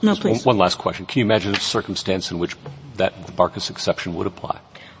sorry. No, please. One last question. Can you imagine a circumstance in which the Barkas exception would apply?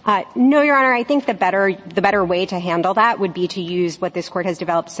 No, Your Honor. I think the better way to handle that would be to use what this court has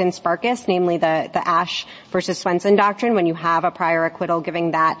developed since Barkas, namely the Ashe versus Swenson doctrine, when you have a prior acquittal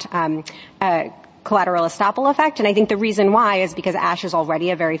giving that collateral estoppel effect. And I think the reason why is because Ashe is already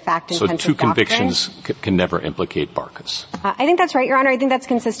a very fact-intensive doctrine. So two convictions can never implicate Barkas. I think that's right, Your Honor. I think that's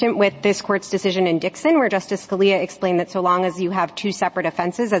consistent with this court's decision in Dixon, where Justice Scalia explained that so long as you have two separate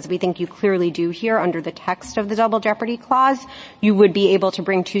offenses, as we think you clearly do here under the text of the Double Jeopardy Clause, you would be able to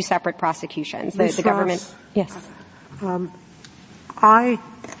bring two separate prosecutions. The government. Yes. I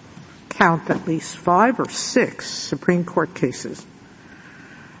count at least 5 or 6 Supreme Court cases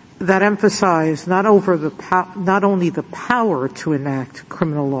that emphasize not only the power to enact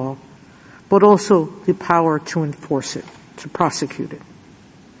criminal law, but also the power to enforce it, to prosecute it.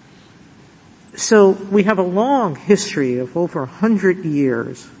 So we have a long history of over 100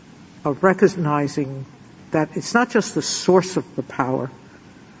 years of recognizing that it's not just the source of the power,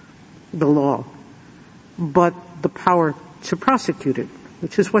 the law, but the power to prosecute it,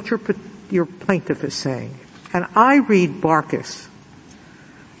 which is what your plaintiff is saying. And I read Barkas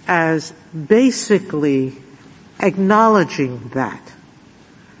as basically acknowledging that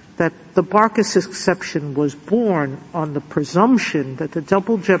the Barkas exception was born on the presumption that the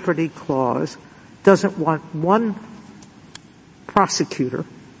Double Jeopardy Clause doesn't want one prosecutor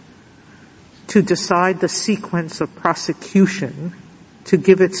to decide the sequence of prosecution to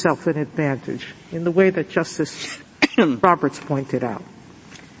give itself an advantage in the way that Justice Roberts pointed out.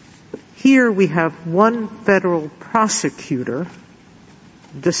 Here we have one federal prosecutor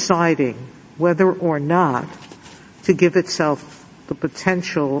deciding whether or not to give itself the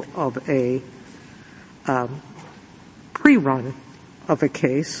potential of a pre-run of a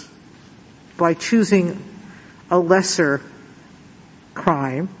case by choosing a lesser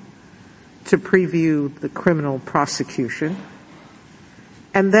crime to preview the criminal prosecution,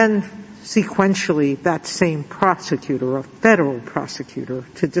 and then sequentially that same prosecutor, a federal prosecutor,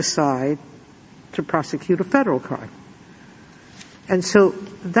 to decide to prosecute a federal crime. And so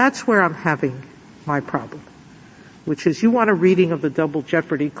that's where I'm having my problem, which is you want a reading of the Double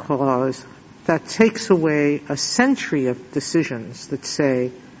Jeopardy Clause that takes away a century of decisions that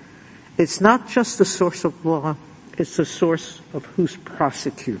say it's not just the source of law, it's the source of who's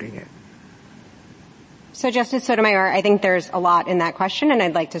prosecuting it. So, Justice Sotomayor, I think there's a lot in that question, and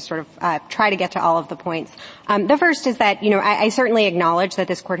I'd like to sort of try to get to all of the points. The first is that, I certainly acknowledge that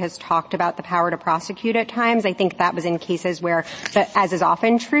this Court has talked about the power to prosecute at times. I think that was in cases where, as is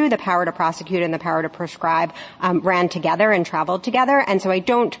often true, the power to prosecute and the power to prescribe ran together and traveled together. And so I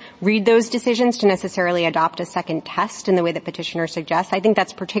don't read those decisions to necessarily adopt a second test in the way that Petitioner suggests. I think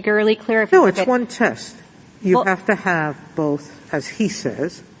that's particularly clear if No, it's one test. You have to have both, as he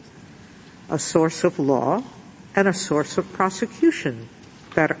says, a source of law and a source of prosecution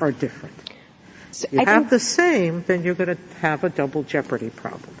that are different. So you have the same, then you're going to have a double jeopardy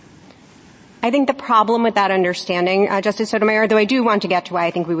problem. I think the problem with that understanding, Justice Sotomayor, though I do want to get to why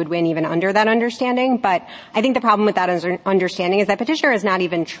I think we would win even under that understanding, but I think the problem with that understanding is that Petitioner has not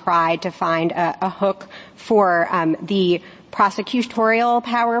even tried to find a hook for the prosecutorial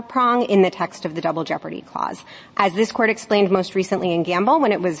power prong in the text of the Double Jeopardy Clause. As this Court explained most recently in Gamble,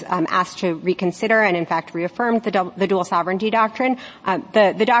 when it was asked to reconsider and in fact reaffirmed the dual sovereignty doctrine,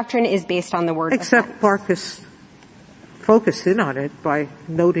 the doctrine is based on the word Except offense. Marcus focused in on it by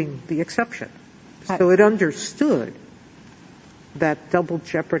noting the exception. So it understood that double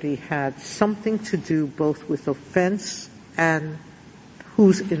jeopardy had something to do both with offense and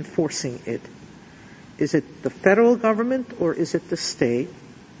who's enforcing it. Is it the federal government or is it the state?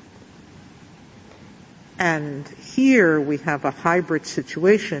 And here we have a hybrid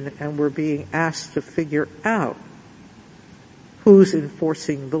situation and we're being asked to figure out who's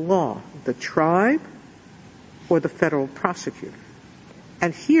enforcing the law, the tribe or the federal prosecutor.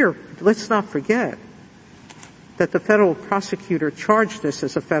 And here, let's not forget that the federal prosecutor charged this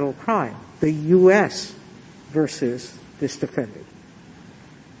as a federal crime, the U.S. versus this defendant.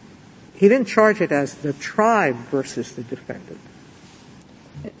 He didn't charge it as the tribe versus the defendant.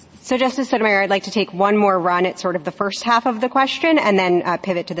 So, Justice Sotomayor, I'd like to take one more run at sort of the first half of the question and then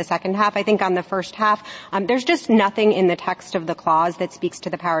pivot to the second half. I think on the first half, there's just nothing in the text of the clause that speaks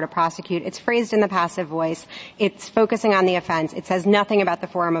to the power to prosecute. It's phrased in the passive voice. It's focusing on the offense. It says nothing about the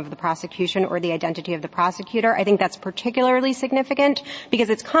forum of the prosecution or the identity of the prosecutor. I think that's particularly significant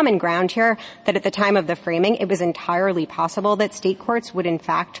because it's common ground here that at the time of the framing, it was entirely possible that state courts would in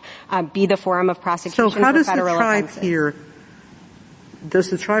fact be the forum of prosecution for federal offenses. So how does the tribe here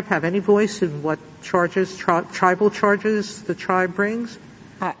does the tribe have any voice in what charges, tribal charges the tribe brings?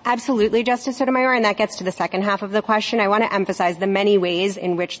 Absolutely, Justice Sotomayor, and that gets to the second half of the question. I want to emphasize the many ways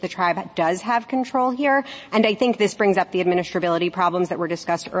in which the tribe does have control here, and I think this brings up the administrability problems that were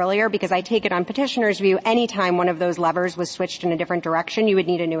discussed earlier, because I take it on Petitioner's view, any time one of those levers was switched in a different direction, you would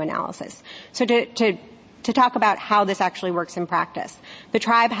need a new analysis. So to talk about how this actually works in practice. The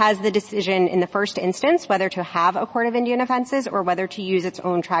tribe has the decision in the first instance whether to have a court of Indian offenses or whether to use its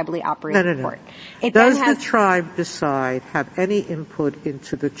own tribally operated court. Does the tribe decide, have any input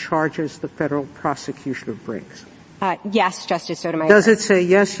into the charges the federal prosecutor brings? Yes, Justice Sotomayor. Does it say,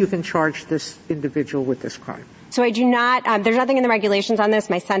 yes, you can charge this individual with this crime? So I do not, there's nothing in the regulations on this.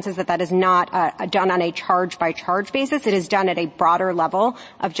 My sense is that that is not done on a charge-by-charge basis. It is done at a broader level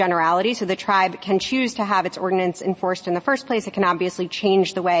of generality. So the tribe can choose to have its ordinance enforced in the first place. It can obviously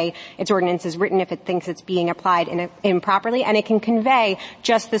change the way its ordinance is written if it thinks it's being applied improperly. And it can convey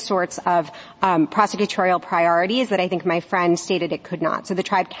just the sorts of prosecutorial priorities that I think my friend stated it could not. So the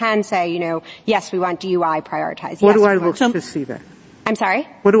tribe can say, yes, we want DUI prioritized. What do I look to see that? I'm sorry?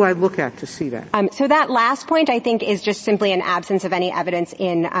 What do I look at to see that? So that last point, I think, is just simply an absence of any evidence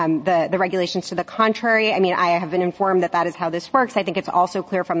in the regulations to the contrary. I mean, I have been informed that that is how this works. I think it's also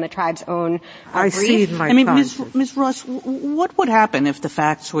clear from the tribe's own brief. See in my Ms. Ross, what would happen if the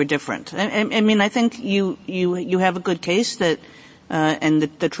facts were different? I mean, I think you have a good case that and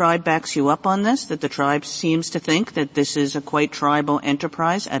the tribe backs you up on this, that the tribe seems to think that this is a quite tribal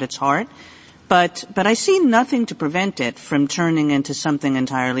enterprise at its heart. But I see nothing to prevent it from turning into something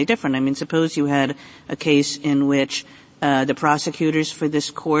entirely different. I mean, suppose you had a case in which the prosecutors for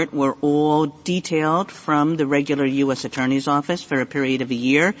this court were all detailed from the regular U.S. Attorney's Office for a period of a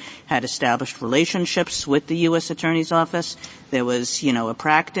year, had established relationships with the U.S. Attorney's Office. There was, a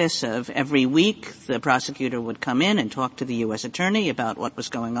practice of every week the prosecutor would come in and talk to the U.S. Attorney about what was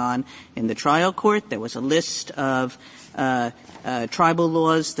going on in the trial court. There was a list of tribal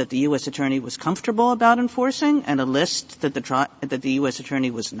laws that the U.S. Attorney was comfortable about enforcing and a list that the U.S.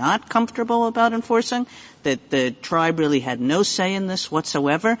 Attorney was not comfortable about enforcing, that the tribe really had no say in this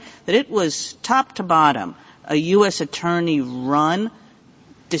whatsoever, that it was top to bottom a U.S. Attorney run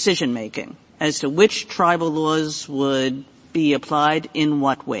decision-making as to which tribal laws would be applied in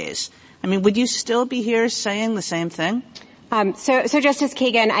what ways. I mean, would you still be here saying the same thing? So Justice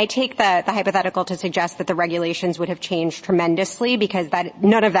Kagan, I take the hypothetical to suggest that the regulations would have changed tremendously because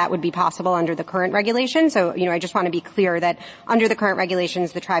none of that would be possible under the current regulations. So, I just want to be clear that under the current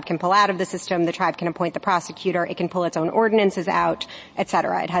regulations, the tribe can pull out of the system, the tribe can appoint the prosecutor, it can pull its own ordinances out, et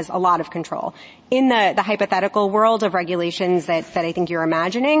cetera. It has a lot of control. In the hypothetical world of regulations that I think you're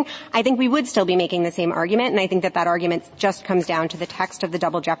imagining, I think we would still be making the same argument, and I think that argument just comes down to the text of the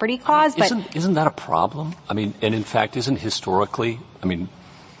Double Jeopardy Clause. Isn't that a problem? I mean, and in fact, historically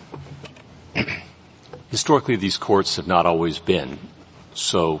these courts have not always been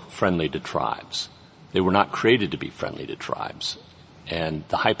so friendly to tribes. They were not created to be friendly to tribes. And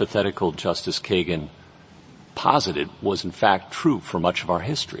the hypothetical Justice Kagan posited was in fact true for much of our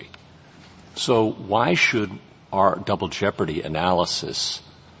history. So why should our double jeopardy analysis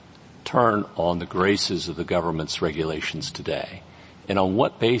turn on the graces of the government's regulations today? And on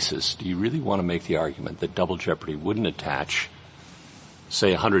what basis do you really want to make the argument that double jeopardy wouldn't attach,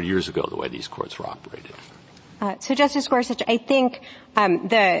 say, 100 years ago the way these courts were operated? So Justice Gorsuch, I think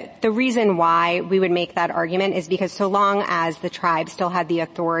the reason why we would make that argument is because so long as the tribe still had the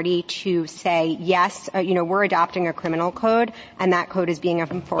authority to say, yes, we're adopting a criminal code and that code is being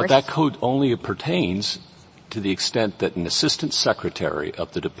enforced. But that code only pertains to the extent that an assistant secretary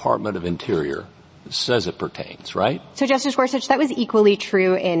of the Department of Interior says it pertains, right? So Justice Gorsuch, that was equally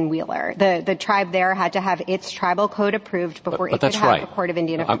true in Wheeler. The tribe there had to have its tribal code approved before it could have a Court of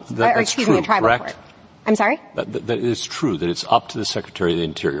Indian Affairs. A tribal correct? Court. I'm sorry? That is true, that it's up to the Secretary of the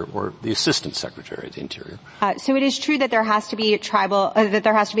Interior or the Assistant Secretary of the Interior. So it is true that there has to be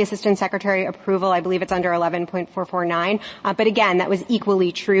Assistant Secretary approval. I believe it's under 11.449. But again, that was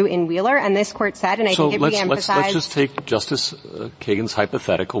equally true in Wheeler, and this Court said, and I think it re-emphasized. So let's just take Justice Kagan's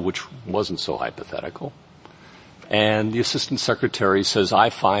hypothetical, which wasn't so hypothetical. And the Assistant Secretary says, I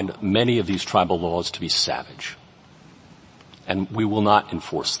find many of these tribal laws to be savage, and we will not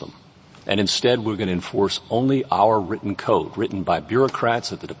enforce them. And instead, we're going to enforce only our written code, written by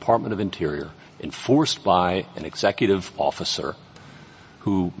bureaucrats at the Department of Interior, enforced by an executive officer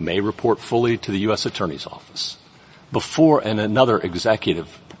who may report fully to the U.S. Attorney's Office, and another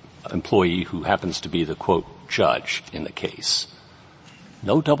executive employee who happens to be the, quote, judge in the case.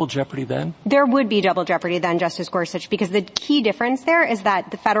 No double jeopardy then? There would be double jeopardy then, Justice Gorsuch, because the key difference there is that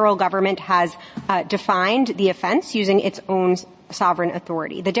the federal government has defined the offense using its own sovereign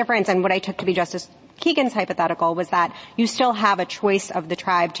authority. The difference, and what I took to be Justice Kagan's hypothetical, was that you still have a choice of the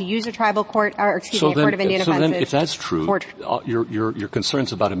tribe to use a tribal court, a Court of Indian Offenses. So then, if that's true, your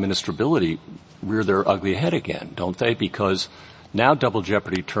concerns about administrability rear their ugly head again, don't they? Because now double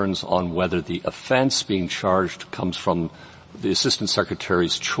jeopardy turns on whether the offense being charged comes from the Assistant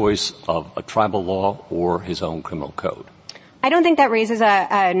Secretary's choice of a tribal law or his own criminal code. I don't think that raises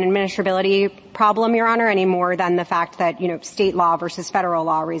an administrability problem, Your Honor, any more than the fact that, state law versus federal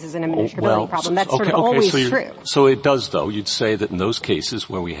law raises an administrability problem. That's always true. So it does, though. You'd say that in those cases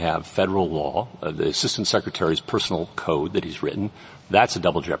where we have federal law, the Assistant Secretary's personal code that he's written, that's a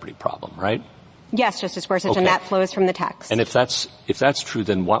double jeopardy problem, right? Yes, Justice Gorsuch, and that flows from the text. And if that's true,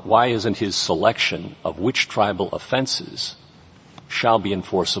 then why isn't his selection of which tribal offenses shall be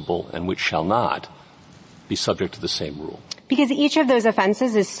enforceable and which shall not be subject to the same rule? Because each of those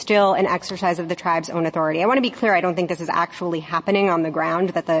offenses is still an exercise of the tribe's own authority. I want to be clear, I don't think this is actually happening on the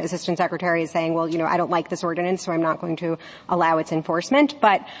ground, that the Assistant Secretary is saying, well, I don't like this ordinance, so I'm not going to allow its enforcement.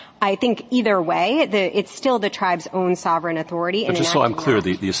 But I think either way, it's still the tribe's own sovereign authority. But just so I'm clear,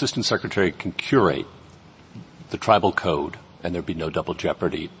 the Assistant Secretary can curate the tribal code and there'd be no double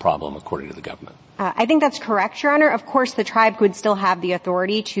jeopardy problem according to the government. I think that's correct, Your Honor. Of course, the tribe would still have the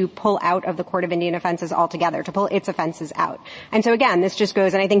authority to pull out of the Court of Indian Offenses altogether, to pull its offenses out. And so again, this just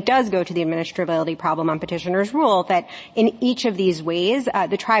goes, and I think does go to the administrability problem on petitioner's rule, that in each of these ways,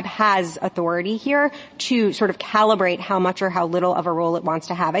 the tribe has authority here to sort of calibrate how much or how little of a role it wants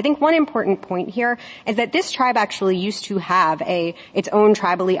to have. I think one important point here is that this tribe actually used to have its own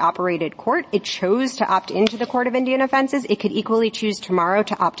tribally operated court. It chose to opt into the Court of Indian Offenses. It could equally choose tomorrow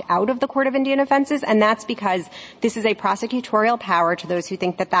to opt out of the Court of Indian Offenses. And that's because this is a prosecutorial power, to those who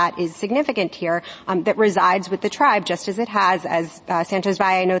think that is significant here, that resides with the tribe, just as it has, as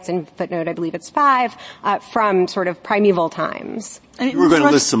Sanchez-Valle notes in footnote, I believe it's 5, from sort of primeval times. You were going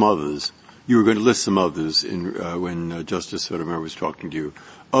to list some others. When Justice Sotomayor was talking to you.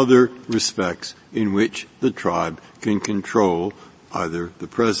 Other respects in which the tribe can control either the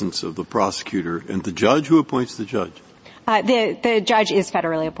presence of the prosecutor and the judge who appoints the judge. The judge is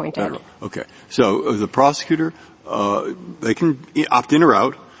federally appointed. Federal. Okay. So the prosecutor, they can opt in or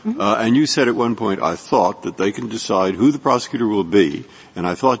out. And you said at one point, I thought that they can decide who the prosecutor will be, and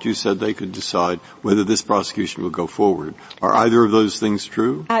I thought you said they could decide whether this prosecution will go forward. Are either of those things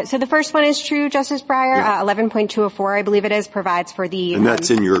true? So the first one is true, Justice Breyer. Yeah. 11.204, I believe it is, provides for the... And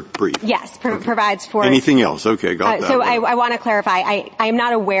that's in your brief? Yes, provides for... Anything else? Okay, got that. So I want to clarify. I am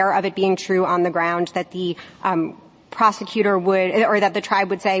not aware of it being true on the ground that the prosecutor would, or that the tribe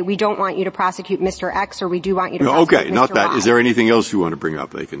would say, we don't want you to prosecute Mr. X, or we do want you to prosecute Mr. Okay, not that. Y. Is there anything else you want to bring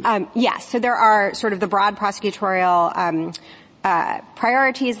up they can? Yes. So there are sort of the broad prosecutorial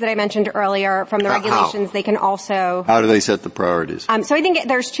priorities that I mentioned earlier from the regulations. How? They can also... How do they set the priorities? So I think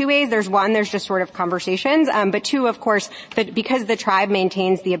there's two ways. There's one, there's just sort of conversations. But two, of course, that because the tribe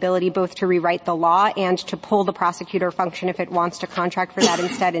maintains the ability both to rewrite the law and to pull the prosecutor function if it wants to contract for that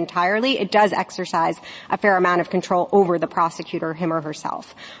instead entirely, it does exercise a fair amount of control over the prosecutor, him or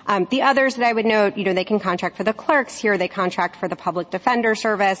herself. The others that I would note, they can contract for the clerks here, they contract for the public defender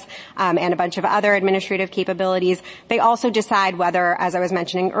service, and a bunch of other administrative capabilities. They also decide whether, as I was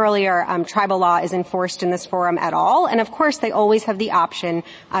mentioning earlier, tribal law is enforced in this forum at all. And of course, they always have the option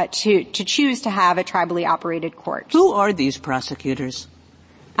to choose to have a tribally operated court. Who are these prosecutors?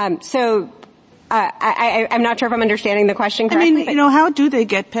 I'm not sure if I'm understanding the question correctly. I mean, how do they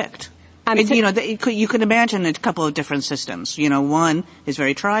get picked? You could imagine a couple of different systems. One is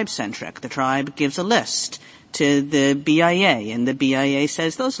very tribe-centric. The tribe gives a list to the BIA, and the BIA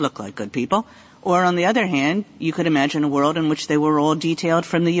says, those look like good people. Or on the other hand, you could imagine a world in which they were all detailed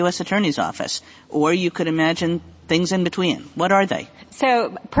from the U.S. Attorney's Office. Or you could imagine things in between. What are they? So,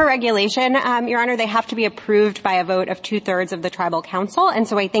 per regulation, Your Honor, they have to be approved by a vote of 2/3 of the tribal council. And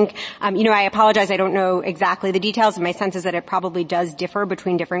so I think, I apologize, I don't know exactly the details. My sense is that it probably does differ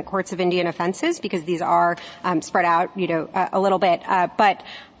between different courts of Indian offenses because these are spread out, a little bit. But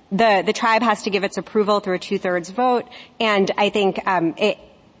the tribe has to give its approval through a 2/3 vote. And I think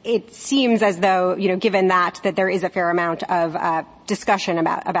it seems as though, given that there is a fair amount of discussion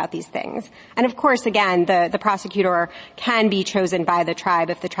about these things. And of course, again, the prosecutor can be chosen by the tribe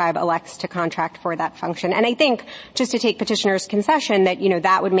if the tribe elects to contract for that function. And I think, just to take petitioner's concession that,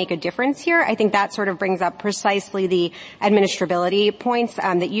 that would make a difference here, I think that sort of brings up precisely the administrability points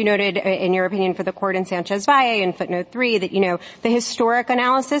that you noted in your opinion for the court in Sanchez Valle in footnote 3, that, the historic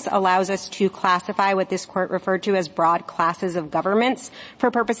analysis allows us to classify what this court referred to as broad classes of governments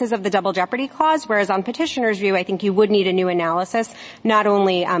for purposes of the double jeopardy clause, whereas on petitioner's view, I think you would need a new analysis not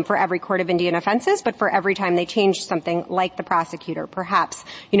only for every court of Indian offenses, but for every time they change something like the prosecutor, perhaps,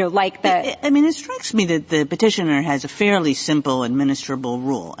 like the... It strikes me that the petitioner has a fairly simple administrable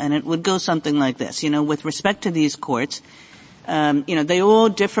rule, and it would go something like this. With respect to these courts, they all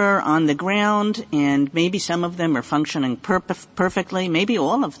differ on the ground, and maybe some of them are functioning perfectly, maybe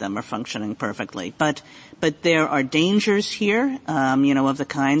all of them are functioning perfectly, but there are dangers here, of the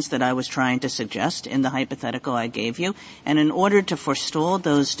kinds that I was trying to suggest in the hypothetical I gave you. And in order to forestall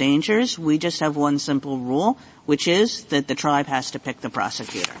those dangers, we just have one simple rule, which is that the tribe has to pick the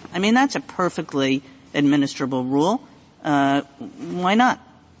prosecutor. That's a perfectly administrable rule. Why not?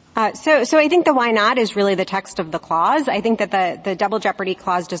 So I think the why not is really the text of the clause. I think that the double jeopardy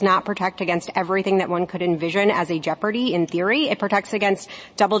clause does not protect against everything that one could envision as a jeopardy in theory. It protects against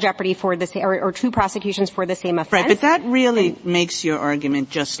double jeopardy for the same, or two prosecutions for the same offense. Right, but that really makes your argument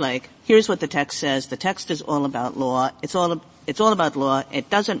just like, here's what the text says. The text is all about law. It's all about law. It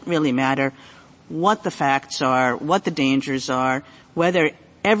doesn't really matter what the facts are, what the dangers are, whether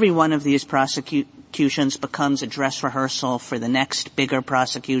every one of these prosecutions becomes a dress rehearsal for the next bigger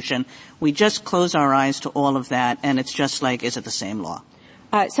prosecution. We just close our eyes to all of that, and it's just like, is it the same law?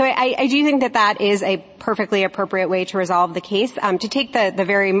 So I do think that is a perfectly appropriate way to resolve the case. To take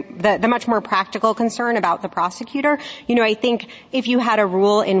the much more practical concern about the prosecutor, I think if you had a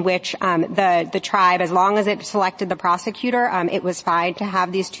rule in which the tribe, as long as it selected the prosecutor, it was fine to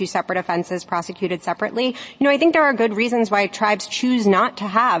have these two separate offenses prosecuted separately. I think there are good reasons why tribes choose not to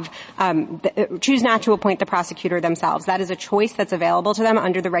appoint the prosecutor themselves. That is a choice that's available to them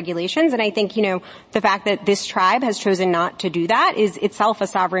under the regulations. And I think, the fact that this tribe has chosen not to do that is itself a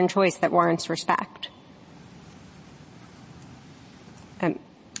sovereign choice that warrants respect.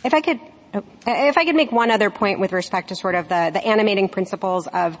 If I could make one other point with respect to sort of the animating principles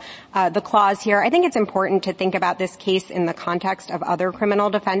of the clause here, I think it's important to think about this case in the context of other criminal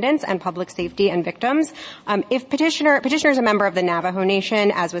defendants and public safety and victims. If petitioner is a member of the Navajo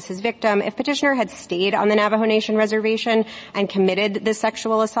Nation, as was his victim, if petitioner had stayed on the Navajo Nation reservation and committed this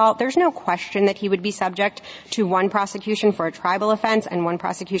sexual assault, there's no question that he would be subject to one prosecution for a tribal offense and one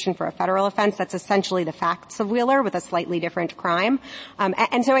prosecution for a federal offense. That's essentially the facts of Wheeler with a slightly different crime.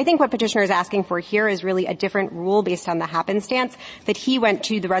 And so I think what petitioner petitioner is asking for here is really a different rule based on the happenstance that he went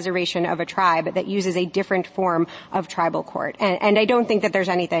to the reservation of a tribe that uses a different form of tribal court. And I don't think that there's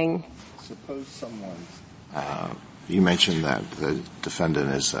anything. Suppose someone, you mentioned that the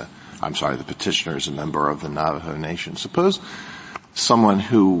defendant is the petitioner is a member of the Navajo Nation. Suppose someone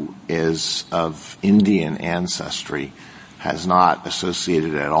who is of Indian ancestry has not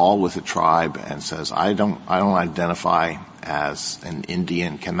associated at all with a tribe and says, I don't identify as an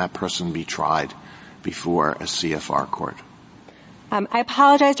Indian. Can that person be tried before a CFR court? I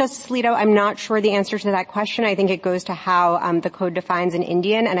apologize, Justice Alito. I'm not sure the answer to that question. I think it goes to how the code defines an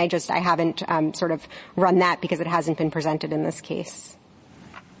Indian, and I haven't sort of run that because it hasn't been presented in this case.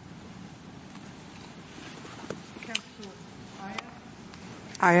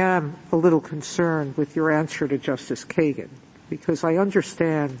 I am a little concerned with your answer to Justice Kagan, because I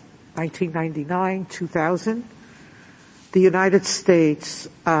understand 1999, 2000, the United States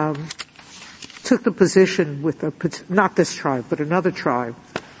took the position with not this tribe, but another tribe,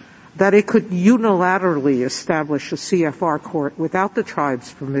 that it could unilaterally establish a CFR court without the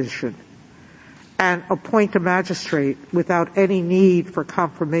tribe's permission and appoint a magistrate without any need for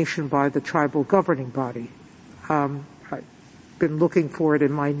confirmation by the tribal governing body. I've been looking for it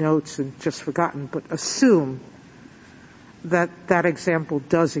in my notes and just forgotten, but assume that that example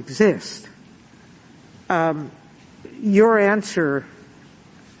does exist. Your answer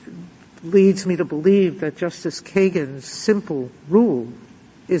leads me to believe that Justice Kagan's simple rule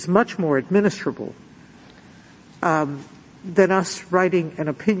is much more administrable than us writing an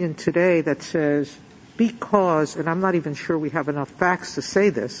opinion today that says, because, and I'm not even sure we have enough facts to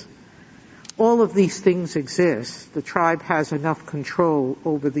say this, all of these things exist, the tribe has enough control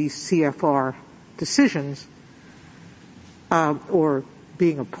over these CFR decisions, or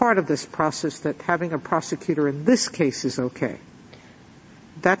being a part of this process, that having a prosecutor in this case is okay.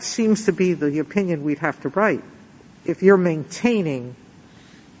 That seems to be the opinion we'd have to write. If you're maintaining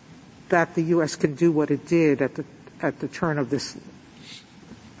that the U.S. can do what it did at the turn of this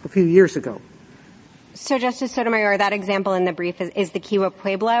a few years ago. So, Justice Sotomayor, that example in the brief is the Kiowa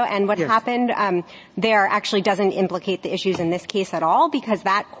Pueblo, and what happened there actually doesn't implicate the issues in this case at all, because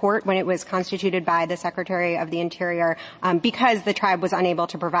that court, when it was constituted by the Secretary of the Interior, because the tribe was unable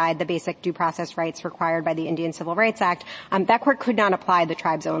to provide the basic due process rights required by the Indian Civil Rights Act, that court could not apply the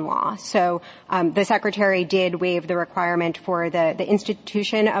tribe's own law. So the Secretary did waive the requirement for the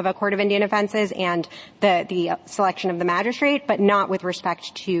institution of a court of Indian offenses and the selection of the magistrate, but not with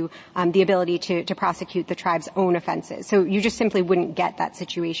respect to the ability to prosecute the tribe's own offenses. So you just simply wouldn't get that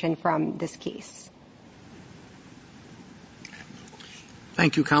situation from this case.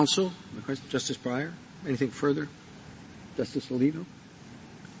 Thank you, counsel. Justice Breyer, anything further? Justice Alito?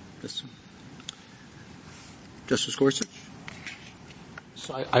 Justice Gorsuch?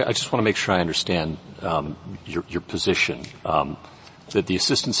 So I just want to make sure I understand your position, that the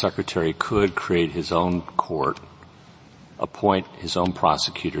Assistant Secretary could create his own court, appoint his own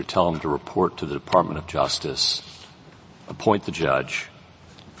prosecutor, tell him to report to the Department of Justice, appoint the judge,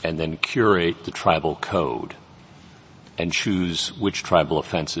 and then curate the tribal code and choose which tribal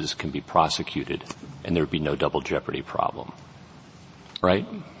offenses can be prosecuted, and there would be no double jeopardy problem. Right?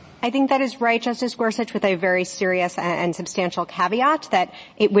 I think that is right, Justice Gorsuch, with a very serious and substantial caveat that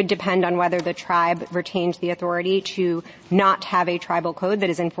it would depend on whether the tribe retains the authority to not have a tribal code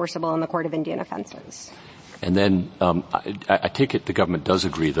that is enforceable in the Court of Indian Offenses. And then I take it the government does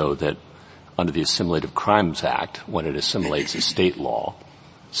agree, though, that under the Assimilative Crimes Act, when it assimilates a state law,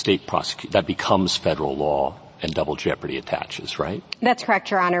 that becomes federal law and double jeopardy attaches, right? That's correct,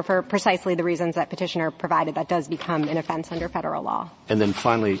 Your Honor, for precisely the reasons that petitioner provided. That does become an offense under federal law. And then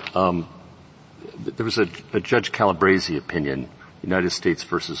finally, there was a Judge Calabresi opinion, United States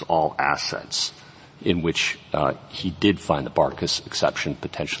versus All Assets, in which he did find the Barkas exception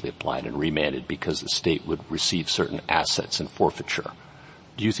potentially applied and remanded because the state would receive certain assets in forfeiture.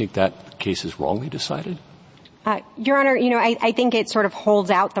 Do you think that case is wrongly decided? Your Honor, I think it sort of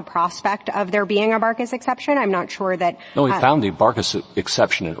holds out the prospect of there being a Barkas exception. I'm not sure that... No, he found the Barkas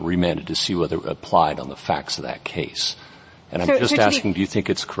exception and remanded to see whether it applied on the facts of that case. And I'm just asking, do you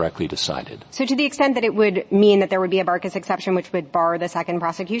think it's correctly decided? So to the extent that it would mean that there would be a Barkas exception which would bar the second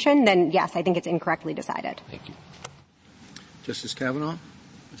prosecution, then yes, I think it's incorrectly decided. Thank you. Justice Kavanaugh?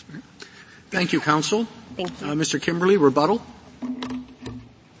 Thank you, counsel. Thank you. Mr. Kimberly, rebuttal?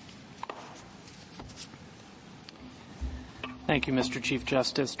 Thank you, Mr. Chief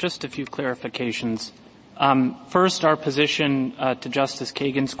Justice. Just a few clarifications. First, our position to Justice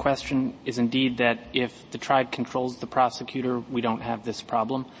Kagan's question is indeed that if the tribe controls the prosecutor, we don't have this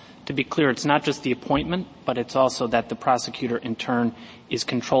problem. To be clear, it's not just the appointment, but it's also that the prosecutor in turn is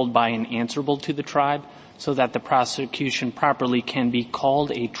controlled by and answerable to the tribe, so that the prosecution properly can be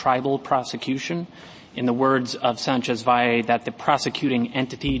called a tribal prosecution. In the words of Sanchez Valle, that the prosecuting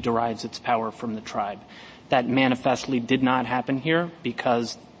entity derives its power from the tribe. That manifestly did not happen here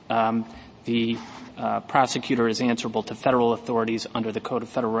because the prosecutor is answerable to federal authorities under the Code of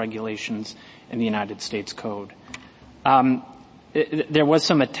Federal Regulations and the United States Code. There was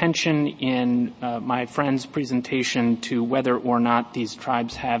some attention in my friend's presentation to whether or not these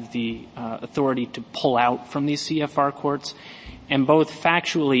tribes have the authority to pull out from these CFR courts, and both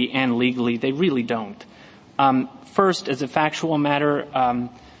factually and legally, they really don't. First, as a factual matter,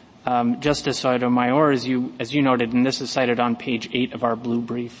 Justice Sotomayor, as you noted, and this is cited on page 8 of our blue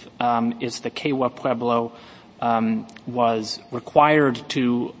brief, is the Kehwa Pueblo was required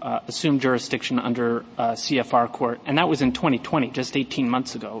to assume jurisdiction under CFR court, and that was in 2020, just 18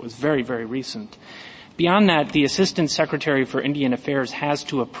 months ago. It was very, very recent. Beyond that, the Assistant Secretary for Indian Affairs has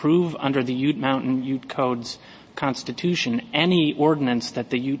to approve under the Ute Mountain Ute Code's Constitution any ordinance that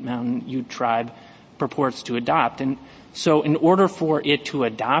the Ute Mountain Ute tribe purports to adopt. And so in order for it to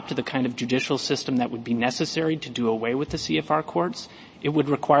adopt the kind of judicial system that would be necessary to do away with the CFR courts, it would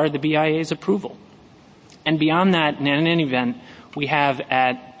require the BIA's approval. And beyond that, in any event, we have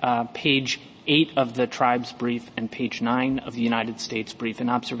at page 8 of the tribe's brief and page 9 of the United States brief an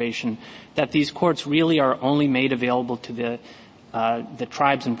observation that these courts really are only made available to the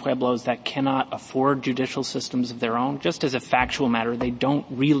tribes and pueblos that cannot afford judicial systems of their own. Just as a factual matter, they don't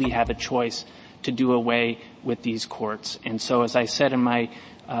really have a choice to do away with these courts. And so, as I said in my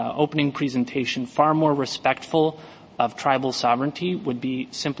opening presentation, far more respectful of tribal sovereignty would be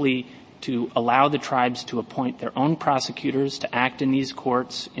simply to allow the tribes to appoint their own prosecutors to act in these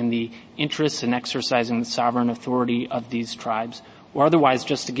courts in the interests and exercising the sovereign authority of these tribes, or otherwise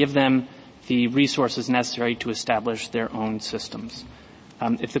just to give them the resources necessary to establish their own systems.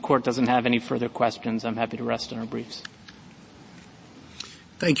 If the Court doesn't have any further questions, I'm happy to rest on our briefs.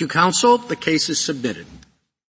 Thank you, counsel. The case is submitted.